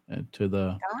swayed me to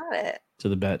the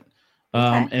bet.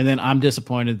 Okay. And then I'm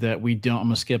disappointed that we don't. I'm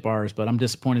gonna skip ours, but I'm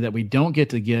disappointed that we don't get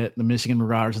to get the Michigan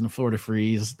Marauders and the Florida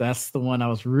Freeze. That's the one I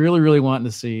was really, really wanting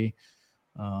to see.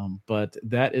 But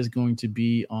that is going to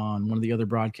be on one of the other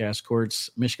broadcast courts.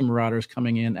 Michigan Marauders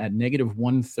coming in at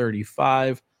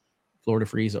 -135. Florida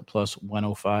Freeze at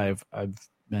 +105. I've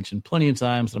mentioned plenty of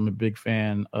times that I'm a big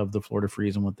fan of the Florida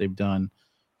Freeze and what they've done.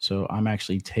 So I'm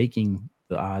actually taking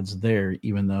the odds there,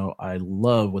 even though I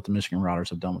love what the Michigan Marauders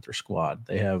have done with their squad.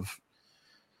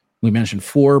 We mentioned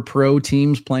 4 pro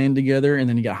teams playing together, and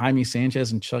then you got Jaime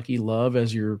Sanchez and Chucky Love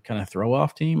as your kind of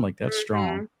throw-off team. Like, that's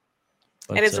strong.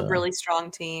 But, it is a really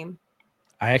strong team.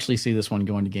 I actually see this one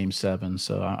going to Game 7,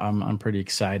 so I'm pretty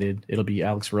excited. It'll be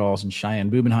Alex Rawls and Cheyenne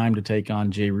Bubenheim to take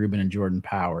on Jay Rubin and Jordan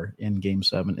Power in Game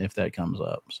 7 if that comes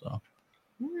up. So,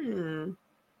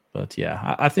 But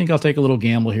yeah, I think I'll take a little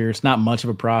gamble here. It's not much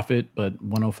of a profit, but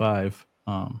 105.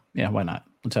 Yeah, why not?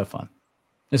 Let's have fun.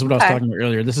 This is what I was talking about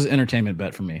earlier. This is entertainment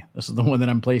bet for me. This is the one that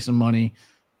I'm placing money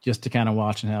just to kind of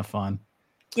watch and have fun.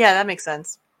 Yeah, that makes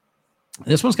sense.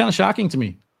 This one's kind of shocking to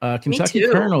me. Kentucky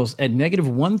Colonels at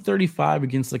 -135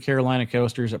 against the Carolina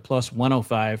Coasters at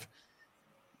 +105.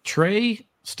 Trey,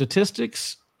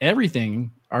 statistics,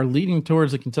 everything are leading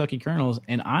towards the Kentucky Colonels,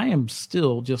 and I am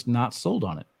still just not sold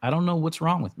on it. I don't know what's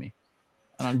wrong with me.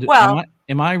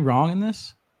 Am I wrong in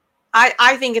this?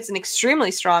 I think it's an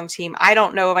extremely strong team. I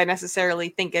don't know if I necessarily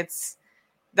think it's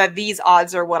that these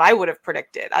odds are what I would have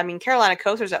predicted. I mean, Carolina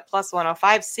Coasters at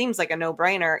 +105 seems like a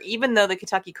no-brainer, even though the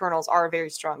Kentucky Colonels are a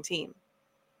very strong team.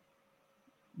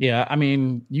 Yeah, I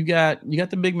mean, you got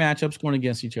the big matchups going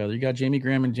against each other. You got Jamie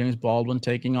Graham and James Baldwin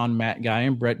taking on Matt Guy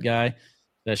and Brett Guy.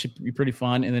 That should be pretty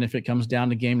fun. And then if it comes down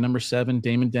to game number 7,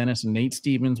 Damon Dennis and Nate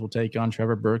Stevens will take on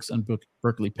Trevor Burks and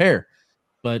Berkeley Pear.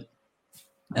 But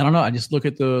I don't know. I just look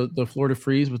at the Florida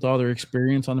Freeze with all their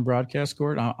experience on the broadcast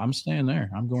court. I'm staying there.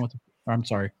 I'm going with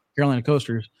Carolina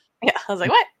Coasters. Yeah, I was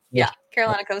like, what? Yeah,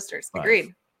 Carolina Coasters.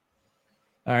 Agreed.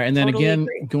 All right, and then again,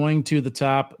 going to the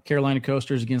top, Carolina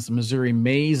Coasters against the Missouri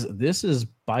Mays. This is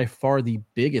by far the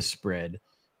biggest spread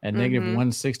at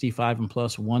 -165 and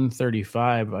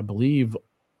 +135. I believe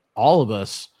all of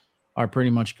us are pretty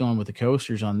much going with the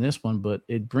Coasters on this one, but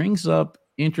it brings up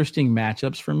interesting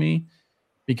matchups for me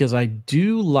because I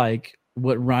do like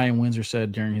what Ryan Windsor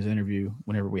said during his interview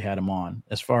whenever we had him on,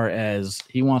 as far as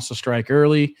he wants to strike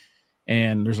early.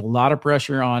 And there's a lot of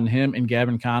pressure on him and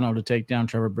Gavin Cano to take down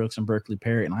Trevor Brooks and Berkeley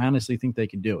Perry. And I honestly think they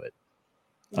could do it.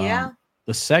 Yeah.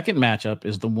 The second matchup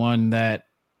is the one that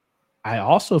I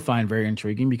also find very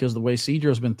intriguing because the way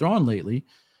Cedro's been throwing lately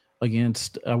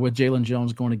against with Jalen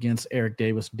Jones going against Eric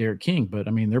Davis and Derek King. But,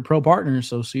 I mean, they're pro partners,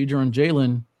 so Cedro and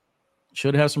Jalen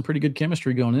should have some pretty good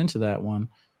chemistry going into that one.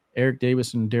 Eric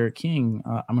Davis and Derek King,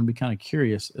 I'm going to be kind of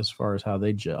curious as far as how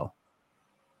they gel.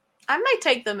 I might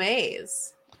take the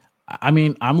Mays. I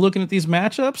mean, I'm looking at these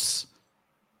matchups.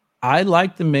 I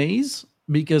like the Mays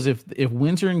because if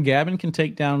Windsor and Gavin can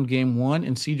take down game 1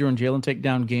 and Cedro and Jalen take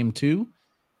down game 2,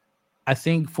 I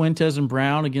think Fuentes and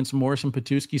Brown against Morris and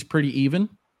Patuski is pretty even.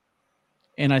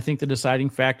 And I think the deciding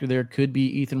factor there could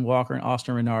be Ethan Walker and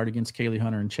Austin Renard against Kaylee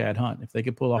Hunter and Chad Hunt. If they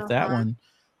could pull off that one,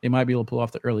 they might be able to pull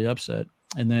off the early upset.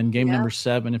 And then game number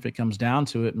 7, if it comes down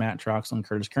to it, Matt Troxel and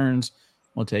Curtis Kearns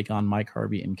will take on Mike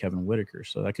Harvey and Kevin Whitaker.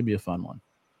 So that could be a fun one.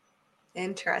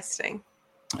 Interesting.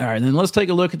 All right, then let's take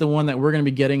a look at the one that we're going to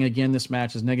be getting. Again, this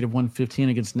match is -115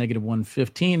 against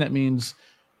 -115. That means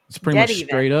it's pretty much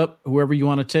straight up. Whoever you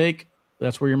want to take,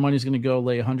 that's where your money's going to go.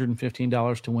 Lay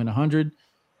 $115 to win 100.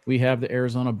 We have the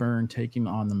Arizona Burn taking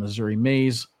on the Missouri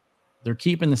Mays. They're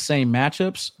keeping the same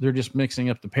matchups. They're just mixing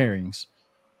up the pairings.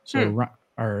 So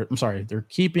they're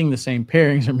keeping the same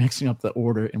pairings or mixing up the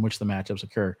order in which the matchups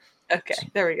occur. Okay,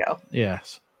 there we go.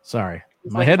 Yes. Sorry.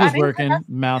 My head was working,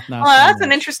 mouth not. Well, that's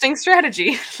an interesting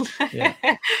strategy. Yeah.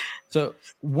 So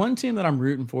one team that I'm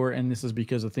rooting for, and this is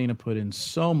because Athena put in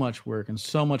so much work and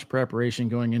so much preparation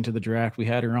going into the draft. We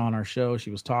had her on our show. She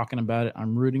was talking about it.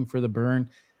 I'm rooting for the Burn.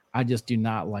 I just do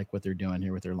not like what they're doing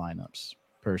here with their lineups,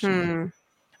 personally.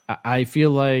 I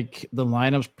feel like the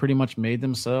lineups pretty much made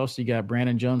themselves. You got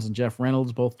Brandon Jones and Jeff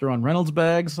Reynolds both throwing Reynolds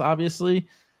bags, obviously.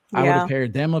 I would have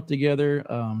paired them up together.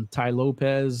 Ty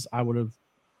Lopez, I would have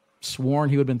sworn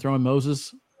he would have been throwing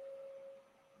Moses.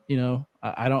 You know,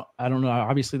 I don't know.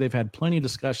 Obviously, they've had plenty of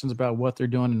discussions about what they're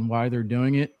doing and why they're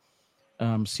doing it.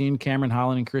 Seeing Cameron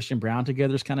Holland and Christian Brown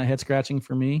together is kind of head scratching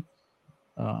for me.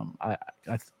 I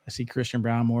see Christian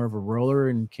Brown more of a roller,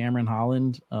 and Cameron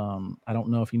Holland, I don't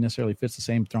know if he necessarily fits the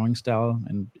same throwing style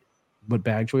and what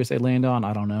bag choice they land on.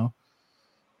 I don't know.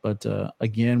 But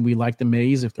again, we like the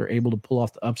Mays. If they're able to pull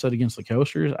off the upset against the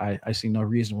Coasters, I see no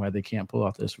reason why they can't pull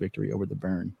off this victory over the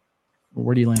Burn.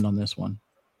 Where do you land on this one?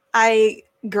 I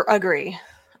agree.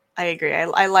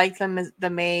 I like the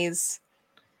Mays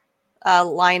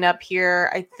lineup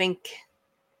here. I think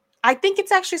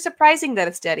it's actually surprising that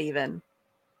it's dead even.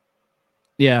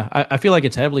 Yeah, I feel like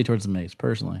it's heavily towards the Mays,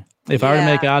 personally. If I were to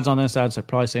make odds on this, I'd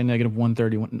probably say negative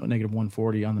 130, negative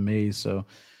 140 on the Mays. So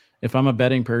if I'm a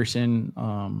betting person,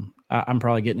 I'm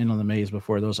probably getting in on the Mays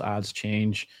before those odds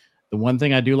change. The one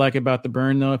thing I do like about the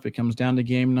Burn, though, if it comes down to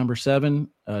game number 7,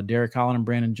 Derek Holland and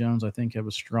Brandon Jones, I think, have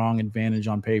a strong advantage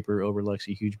on paper over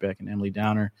Lexi Hugebeck and Emily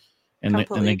Downer. And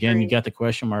again, you got the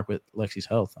question mark with Lexi's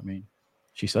health. I mean,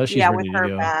 she says she's ready to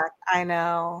go. Back. I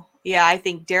know. Yeah, I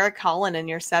think Derek Holland in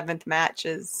your 7th match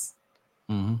is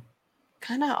kind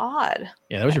of odd.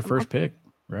 Yeah, that was your first pick,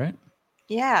 right?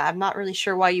 Yeah, I'm not really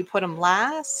sure why you put him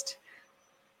last.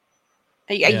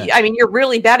 I mean, you're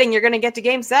really betting you're going to get to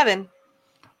game 7.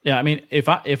 Yeah, I mean, if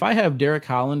I have Derek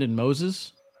Holland and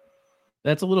Moses,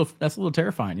 that's a little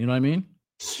terrifying. You know what I mean?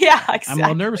 Yeah, exactly. I'm a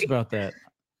little nervous about that.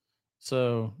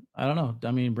 So I don't know.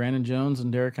 I mean, Brandon Jones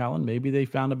and Derek Holland, maybe they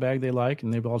found a bag they like,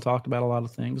 and they've all talked about a lot of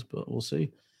things, but we'll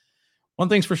see. One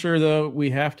thing's for sure, though,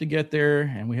 we have to get there,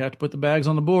 and we have to put the bags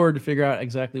on the board to figure out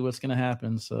exactly what's going to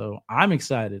happen. So I'm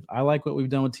excited. I like what we've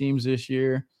done with teams this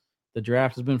year. The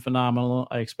draft has been phenomenal.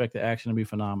 I expect the action to be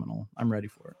phenomenal. I'm ready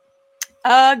for it.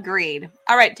 Agreed.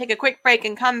 All right, take a quick break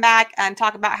and come back and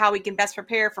talk about how we can best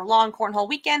prepare for long cornhole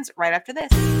weekends right after this.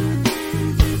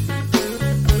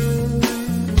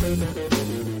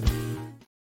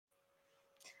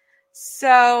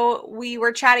 So we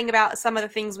were chatting about some of the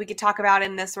things we could talk about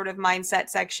in this sort of mindset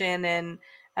section, and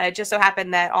it just so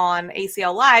happened that on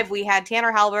ACL Live, we had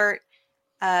Tanner Halbert,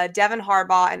 Devin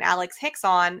Harbaugh, and Alex Hicks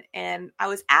on, and I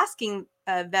was asking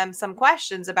them some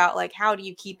questions about, like, how do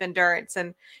you keep endurance?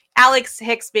 And Alex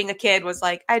Hicks, being a kid, was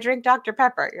like, I drink Dr.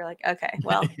 Pepper. You're like, okay,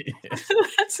 well,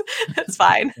 that's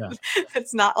fine. Yeah.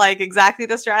 It's not like exactly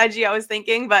the strategy I was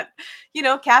thinking, but, you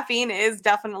know, caffeine is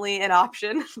definitely an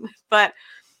option. But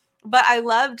I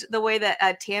loved the way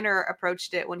that Tanner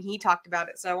approached it when he talked about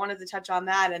it. So I wanted to touch on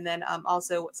that. And then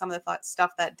also some of the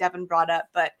stuff that Devin brought up.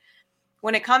 But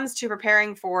when it comes to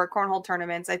preparing for cornhole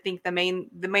tournaments, I think the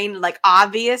main like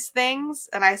obvious things,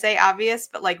 and I say obvious,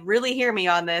 but like really hear me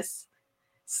on this,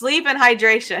 sleep and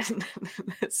hydration.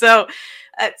 So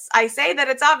I say that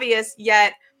it's obvious,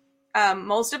 yet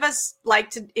most of us like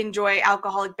to enjoy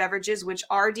alcoholic beverages, which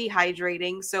are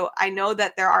dehydrating. So I know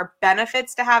that there are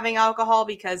benefits to having alcohol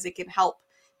because it can help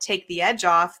take the edge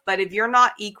off. But if you're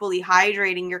not equally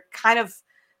hydrating, you're kind of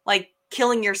like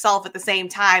killing yourself at the same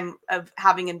time of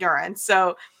having endurance.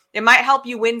 So it might help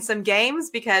you win some games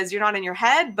because you're not in your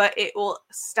head, but it will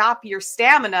stop your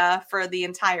stamina for the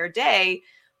entire day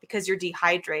because you're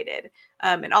dehydrated.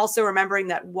 And also remembering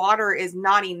that water is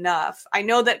not enough. I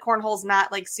know that cornhole's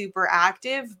not like super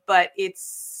active, but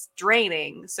it's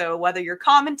draining. So whether you're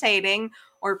commentating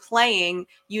or playing,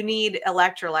 you need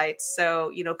electrolytes. So,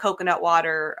 you know, coconut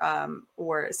water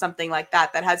or something like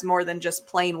that has more than just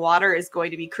plain water is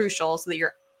going to be crucial so that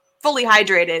you're fully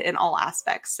hydrated in all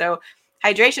aspects. So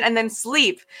hydration and then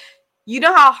sleep. You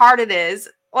know how hard it is.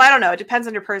 Well, I don't know. It depends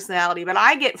on your personality, but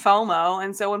I get FOMO.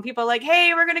 And so when people are like,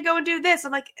 hey, we're going to go and do this,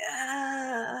 I'm like,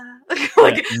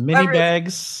 like mini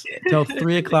bags till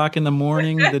 3:00 in the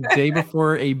morning, the day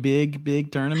before a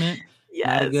big tournament. Yes.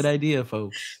 Not a good idea,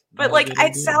 folks. But like,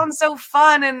 it sounds so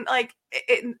fun. And like,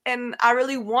 and I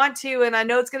really want to, and I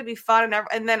know it's going to be fun.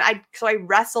 And then I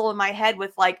wrestle in my head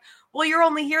with like, well, you're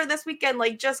only here this weekend.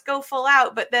 Like, just go full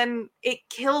out. But then it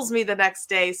kills me the next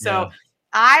day. So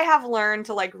I have learned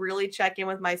to like really check in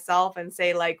with myself and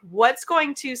say like, what's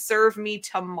going to serve me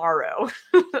tomorrow?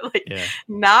 Like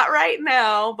not right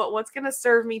now, but what's going to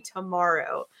serve me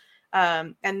tomorrow?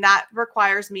 And that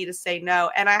requires me to say no.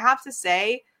 And I have to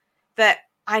say that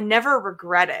I never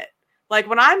regret it. Like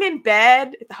when I'm in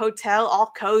bed at the hotel,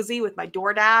 all cozy with my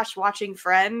DoorDash, watching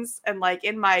Friends and like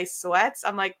in my sweats,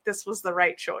 I'm like, this was the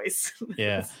right choice.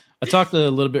 Yeah. I talked a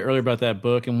little bit earlier about that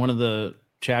book, and one of the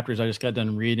chapters I just got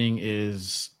done reading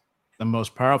is the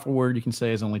most powerful word you can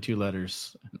say is only 2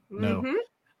 letters. No. Mm-hmm.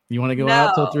 You want to go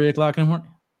out till 3 o'clock in the morning?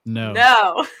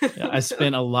 No. I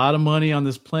spent a lot of money on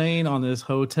this plane, on this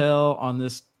hotel, on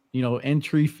this,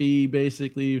 entry fee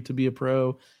basically to be a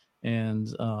pro.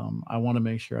 And I want to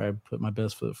make sure I put my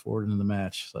best foot forward into the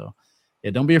match. So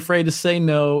yeah, don't be afraid to say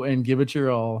no and give it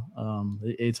your all.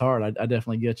 It's hard. I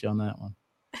definitely get you on that one.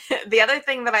 The other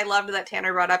thing that I loved that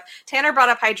Tanner brought up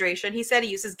hydration. He said he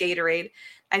uses Gatorade.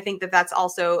 I think that that's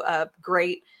also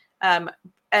great. And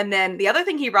then the other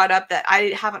thing he brought up that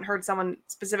I haven't heard someone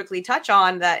specifically touch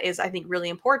on that is, I think, really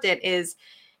important is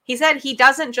he said he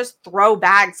doesn't just throw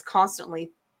bags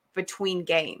constantly between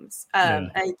games.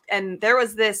 And there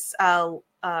was this,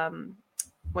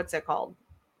 what's it called?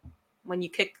 When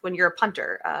you're a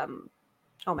punter.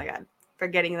 Oh my God,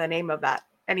 forgetting the name of that.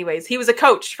 Anyways, he was a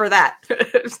coach for that.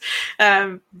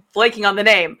 Blanking on the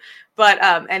name, but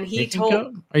and he told.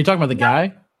 Are you talking about the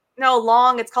guy? No,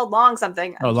 long. It's called long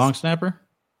something. Oh, long snapper.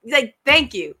 Like,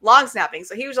 thank you, long snapping.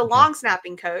 So he was a long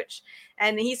snapping coach,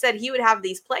 and he said he would have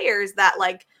these players that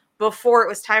like before it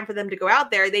was time for them to go out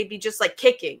there, they'd be just like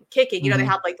kicking. You know, they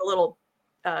have like the little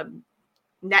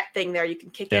net thing there you can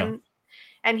kick in,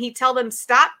 and he'd tell them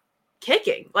stop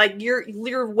kicking. Like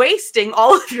you're wasting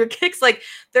all of your kicks. Like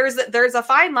there's a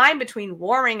fine line between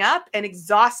warming up and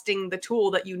exhausting the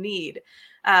tool that you need.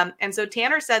 And so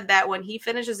Tanner said that when he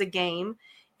finishes a game,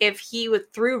 if he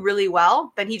threw really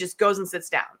well, then he just goes and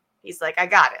sits down. He's like, I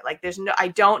got it. Like I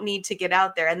don't need to get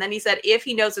out there. And then he said, if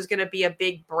he knows there's going to be a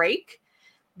big break,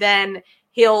 then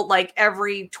he'll like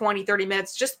every 20, 30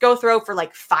 minutes, just go throw for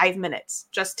like 5 minutes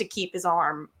just to keep his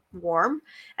arm warm.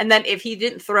 And then if he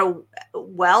didn't throw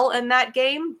well in that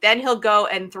game, then he'll go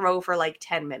and throw for like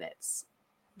 10 minutes.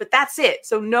 But that's it.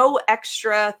 So no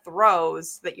extra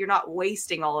throws, that you're not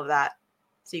wasting all of that.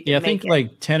 So you can I think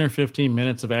like 10 or 15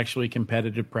 minutes of actually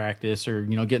competitive practice, or,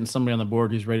 getting somebody on the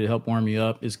board who's ready to help warm you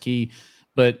up is key.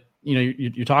 But,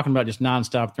 you're talking about just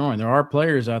nonstop throwing. There are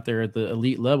players out there at the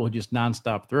elite level who just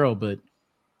nonstop throw, but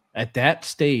at that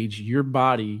stage, your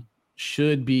body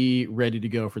should be ready to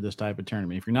go for this type of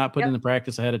tournament. If you're not putting in the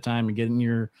practice ahead of time and getting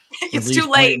your it's too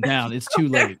late down, it's too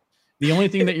late. The only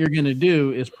thing that you're going to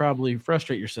do is probably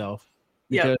frustrate yourself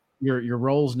because your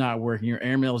roll's not working. Your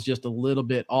airmail is just a little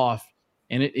bit off,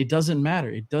 and it doesn't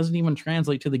matter. It doesn't even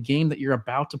translate to the game that you're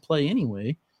about to play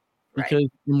anyway, because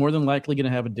you're more than likely going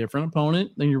to have a different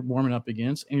opponent than you're warming up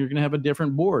against, and you're going to have a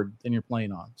different board than you're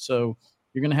playing on. So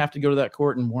you're going to have to go to that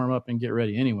court and warm up and get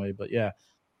ready anyway. But yeah,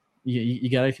 you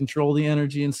got to control the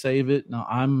energy and save it. Now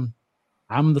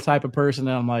I'm the type of person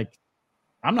that I'm like,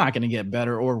 I'm not going to get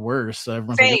better or worse. So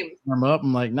everyone's like, warm up.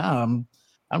 I'm like, nah,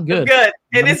 I'm good.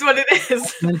 It is what it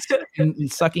is.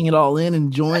 And sucking it all in,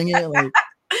 enjoying it. Like,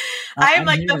 I am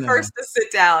like the first to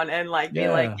sit down and like be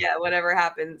like, whatever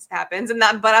happens. And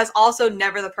but I was also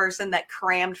never the person that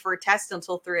crammed for a test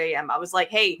until 3 a.m. I was like,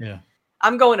 hey,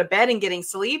 I'm going to bed and getting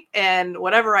sleep, and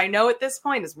whatever I know at this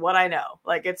point is what I know.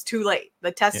 Like, it's too late.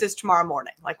 The test is tomorrow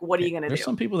morning. Like, what are you going to do? There's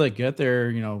some people that get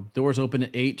there, doors open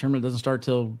at 8, tournament doesn't start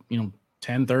till,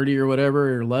 10:30 or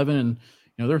whatever, or 11, and,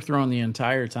 they're throwing the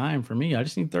entire time. For me, I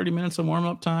just need 30 minutes of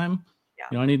warm-up time.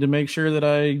 I need to make sure that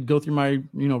I go through my,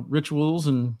 rituals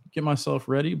and get myself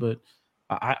ready. But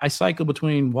I cycle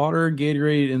between water,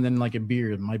 Gatorade, and then like a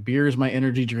beer. My beer is my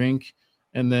energy drink.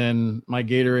 And then my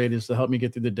Gatorade is to help me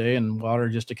get through the day, and water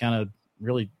just to kind of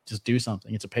really just do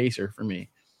something. It's a pacer for me.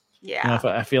 Yeah. If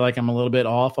I feel like I'm a little bit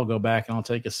off, I'll go back and I'll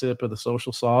take a sip of the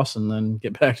social sauce and then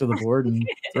get back to the board and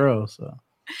throw. So.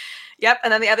 Yep.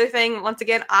 And then the other thing, once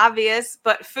again, obvious,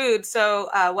 but food. So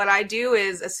what I do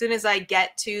is as soon as I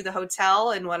get to the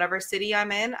hotel in whatever city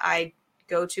I'm in, I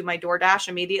go to my DoorDash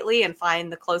immediately and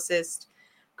find the closest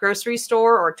grocery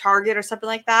store or Target or something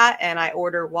like that. And I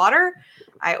order water.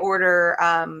 I order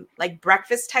like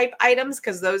breakfast type items,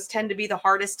 because those tend to be the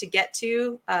hardest to get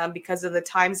to because of the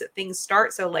times that things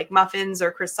start. So like muffins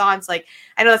or croissants, like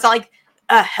I know it's not like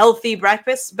a healthy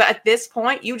breakfast, but at this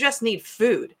point you just need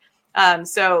food.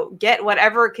 So get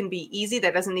whatever can be easy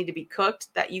that doesn't need to be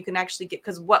cooked that you can actually get,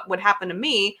 because what would happen to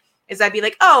me is I'd be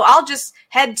like, oh, I'll just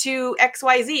head to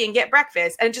XYZ and get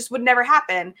breakfast. And it just would never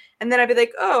happen. And then I'd be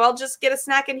like, oh, I'll just get a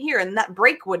snack in here. And that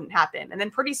break wouldn't happen. And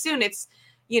then pretty soon it's,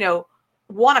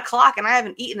 1:00 and I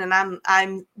haven't eaten and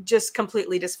I'm just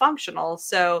completely dysfunctional.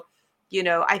 So,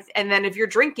 and then if you're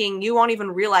drinking, you won't even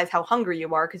realize how hungry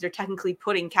you are because you're technically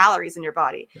putting calories in your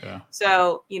body. Yeah.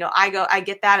 So, I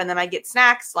get that. And then I get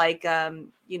snacks like,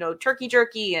 turkey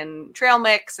jerky and trail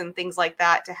mix and things like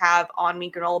that to have on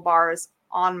me, granola bars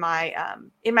on my,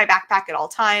 in my backpack at all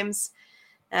times.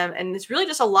 And it's really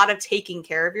just a lot of taking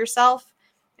care of yourself.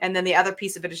 And then the other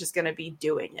piece of it is just going to be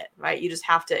doing it, right? You just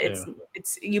have to,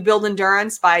 you build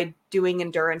endurance by doing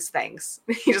endurance things.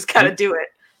 You just got to do it.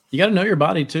 You got to know your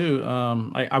body too.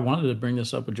 I wanted to bring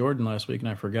this up with Jordan last week and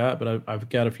I forgot, but I've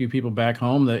got a few people back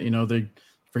home that, they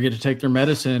forget to take their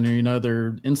medicine or,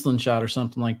 their insulin shot or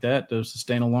something like that to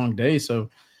sustain a long day. So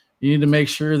you need to make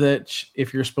sure that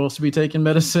if you're supposed to be taking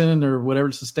medicine or whatever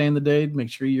to sustain the day,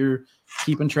 make sure you're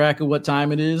keeping track of what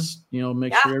time it is,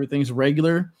 make sure everything's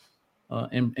regular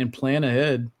and plan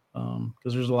ahead.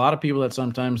 Because there's a lot of people that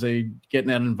sometimes they get in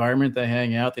that environment, they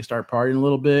hang out, they start partying a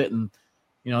little bit and,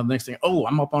 the next thing,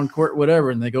 I'm up on court,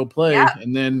 whatever, and they go play,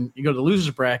 and then you go to the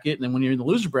loser's bracket, and then when you're in the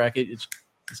loser bracket, it's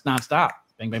nonstop,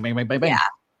 bang, bang, bang, bang, bang, bang.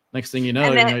 Next thing you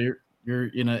know, you're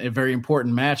in a very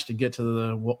important match to get to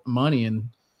the money, and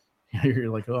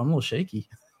you're like, I'm a little shaky.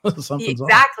 Something's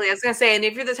exactly. I was gonna say, and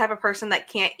if you're the type of person that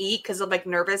can't eat because of like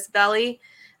nervous belly,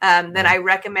 then I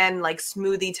recommend like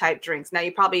smoothie type drinks. Now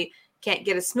you probably can't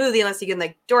get a smoothie unless you can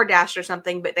like DoorDash or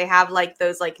something, but they have like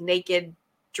those like naked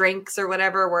drinks or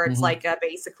whatever where it's like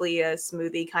basically a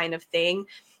smoothie kind of thing.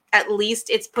 At least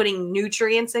it's putting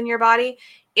nutrients in your body.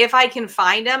 If I can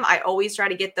find them, I always try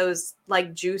to get those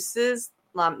like juices,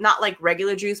 not like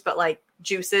regular juice, but like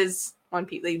juices. When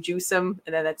people juice them,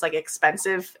 and then it's like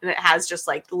expensive and it has just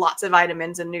like lots of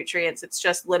vitamins and nutrients. It's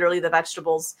just literally the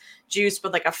vegetables juice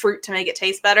with like a fruit to make it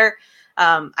taste better.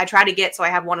 I try to get, so I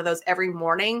have one of those every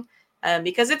morning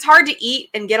because it's hard to eat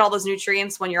and get all those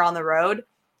nutrients when you're on the road.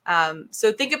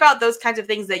 So think about those kinds of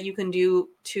things that you can do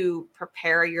to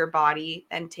prepare your body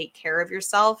and take care of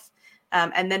yourself.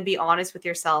 And then be honest with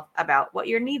yourself about what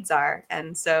your needs are.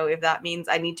 And so if that means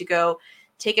I need to go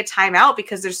take a time out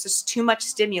because there's just too much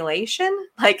stimulation,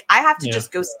 like I have to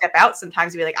just go step out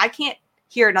sometimes and be like, I can't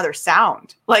hear another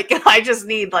sound. Like I just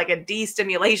need like a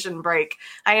de-stimulation break.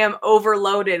 I am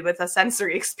overloaded with a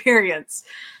sensory experience.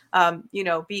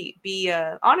 Be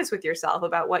honest with yourself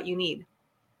about what you need.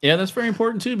 Yeah, that's very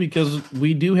important too, because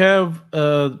we do have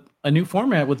a new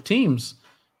format with teams.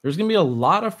 There's going to be a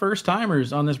lot of first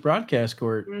timers on this broadcast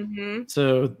court.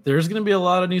 So there's going to be a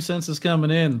lot of new senses coming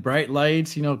in, bright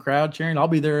lights, crowd cheering. I'll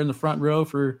be there in the front row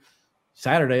for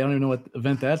Saturday. I don't even know what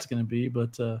event that's going to be,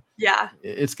 but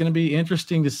it's going to be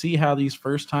interesting to see how these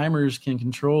first timers can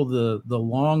control the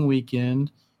long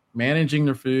weekend, managing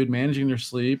their food, managing their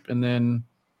sleep. And then,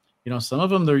 some of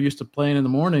them, they're used to playing in the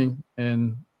morning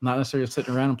and not necessarily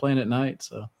sitting around and playing at night.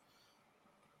 So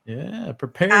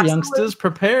prepare, youngsters,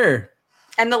 prepare.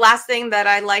 And the last thing that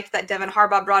I liked that Devin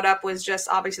Harbaugh brought up was just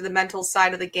obviously the mental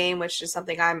side of the game, which is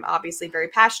something I'm obviously very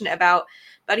passionate about.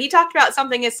 But he talked about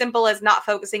something as simple as not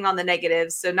focusing on the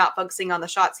negatives. So not focusing on the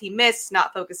shots he missed,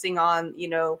 not focusing on,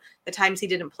 the times he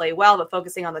didn't play well, but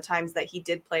focusing on the times that he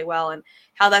did play well and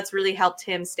how that's really helped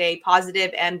him stay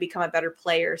positive and become a better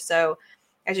player. So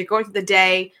as you're going through the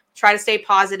day, try to stay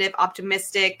positive,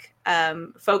 optimistic,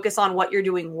 focus on what you're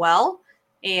doing well.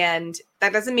 And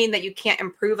that doesn't mean that you can't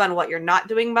improve on what you're not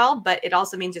doing well, but it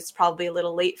also means it's probably a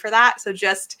little late for that. So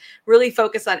just really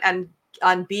focus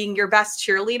on being your best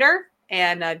cheerleader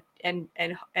and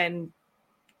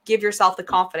give yourself the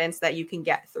confidence that you can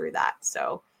get through that.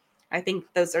 So I think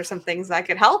those are some things that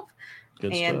could help.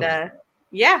 Good and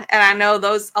stuff. And I know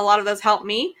a lot of those help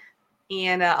me.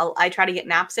 And I try to get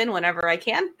naps in whenever I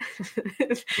can,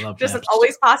 just as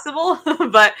always possible.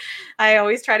 But I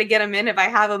always try to get them in if I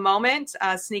have a moment.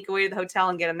 Sneak away to the hotel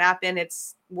and get a nap in.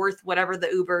 It's worth whatever the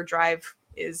Uber drive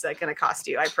is going to cost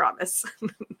you. I promise.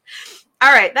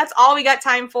 All right, that's all we got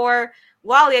time for.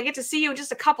 Wally, I get to see you in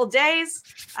just a couple days.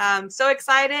 I'm so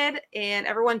excited, and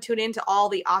everyone tune in to all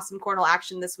the awesome cornhole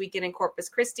action this weekend in Corpus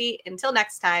Christi. Until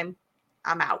next time,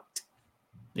 I'm out.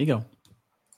 There you go.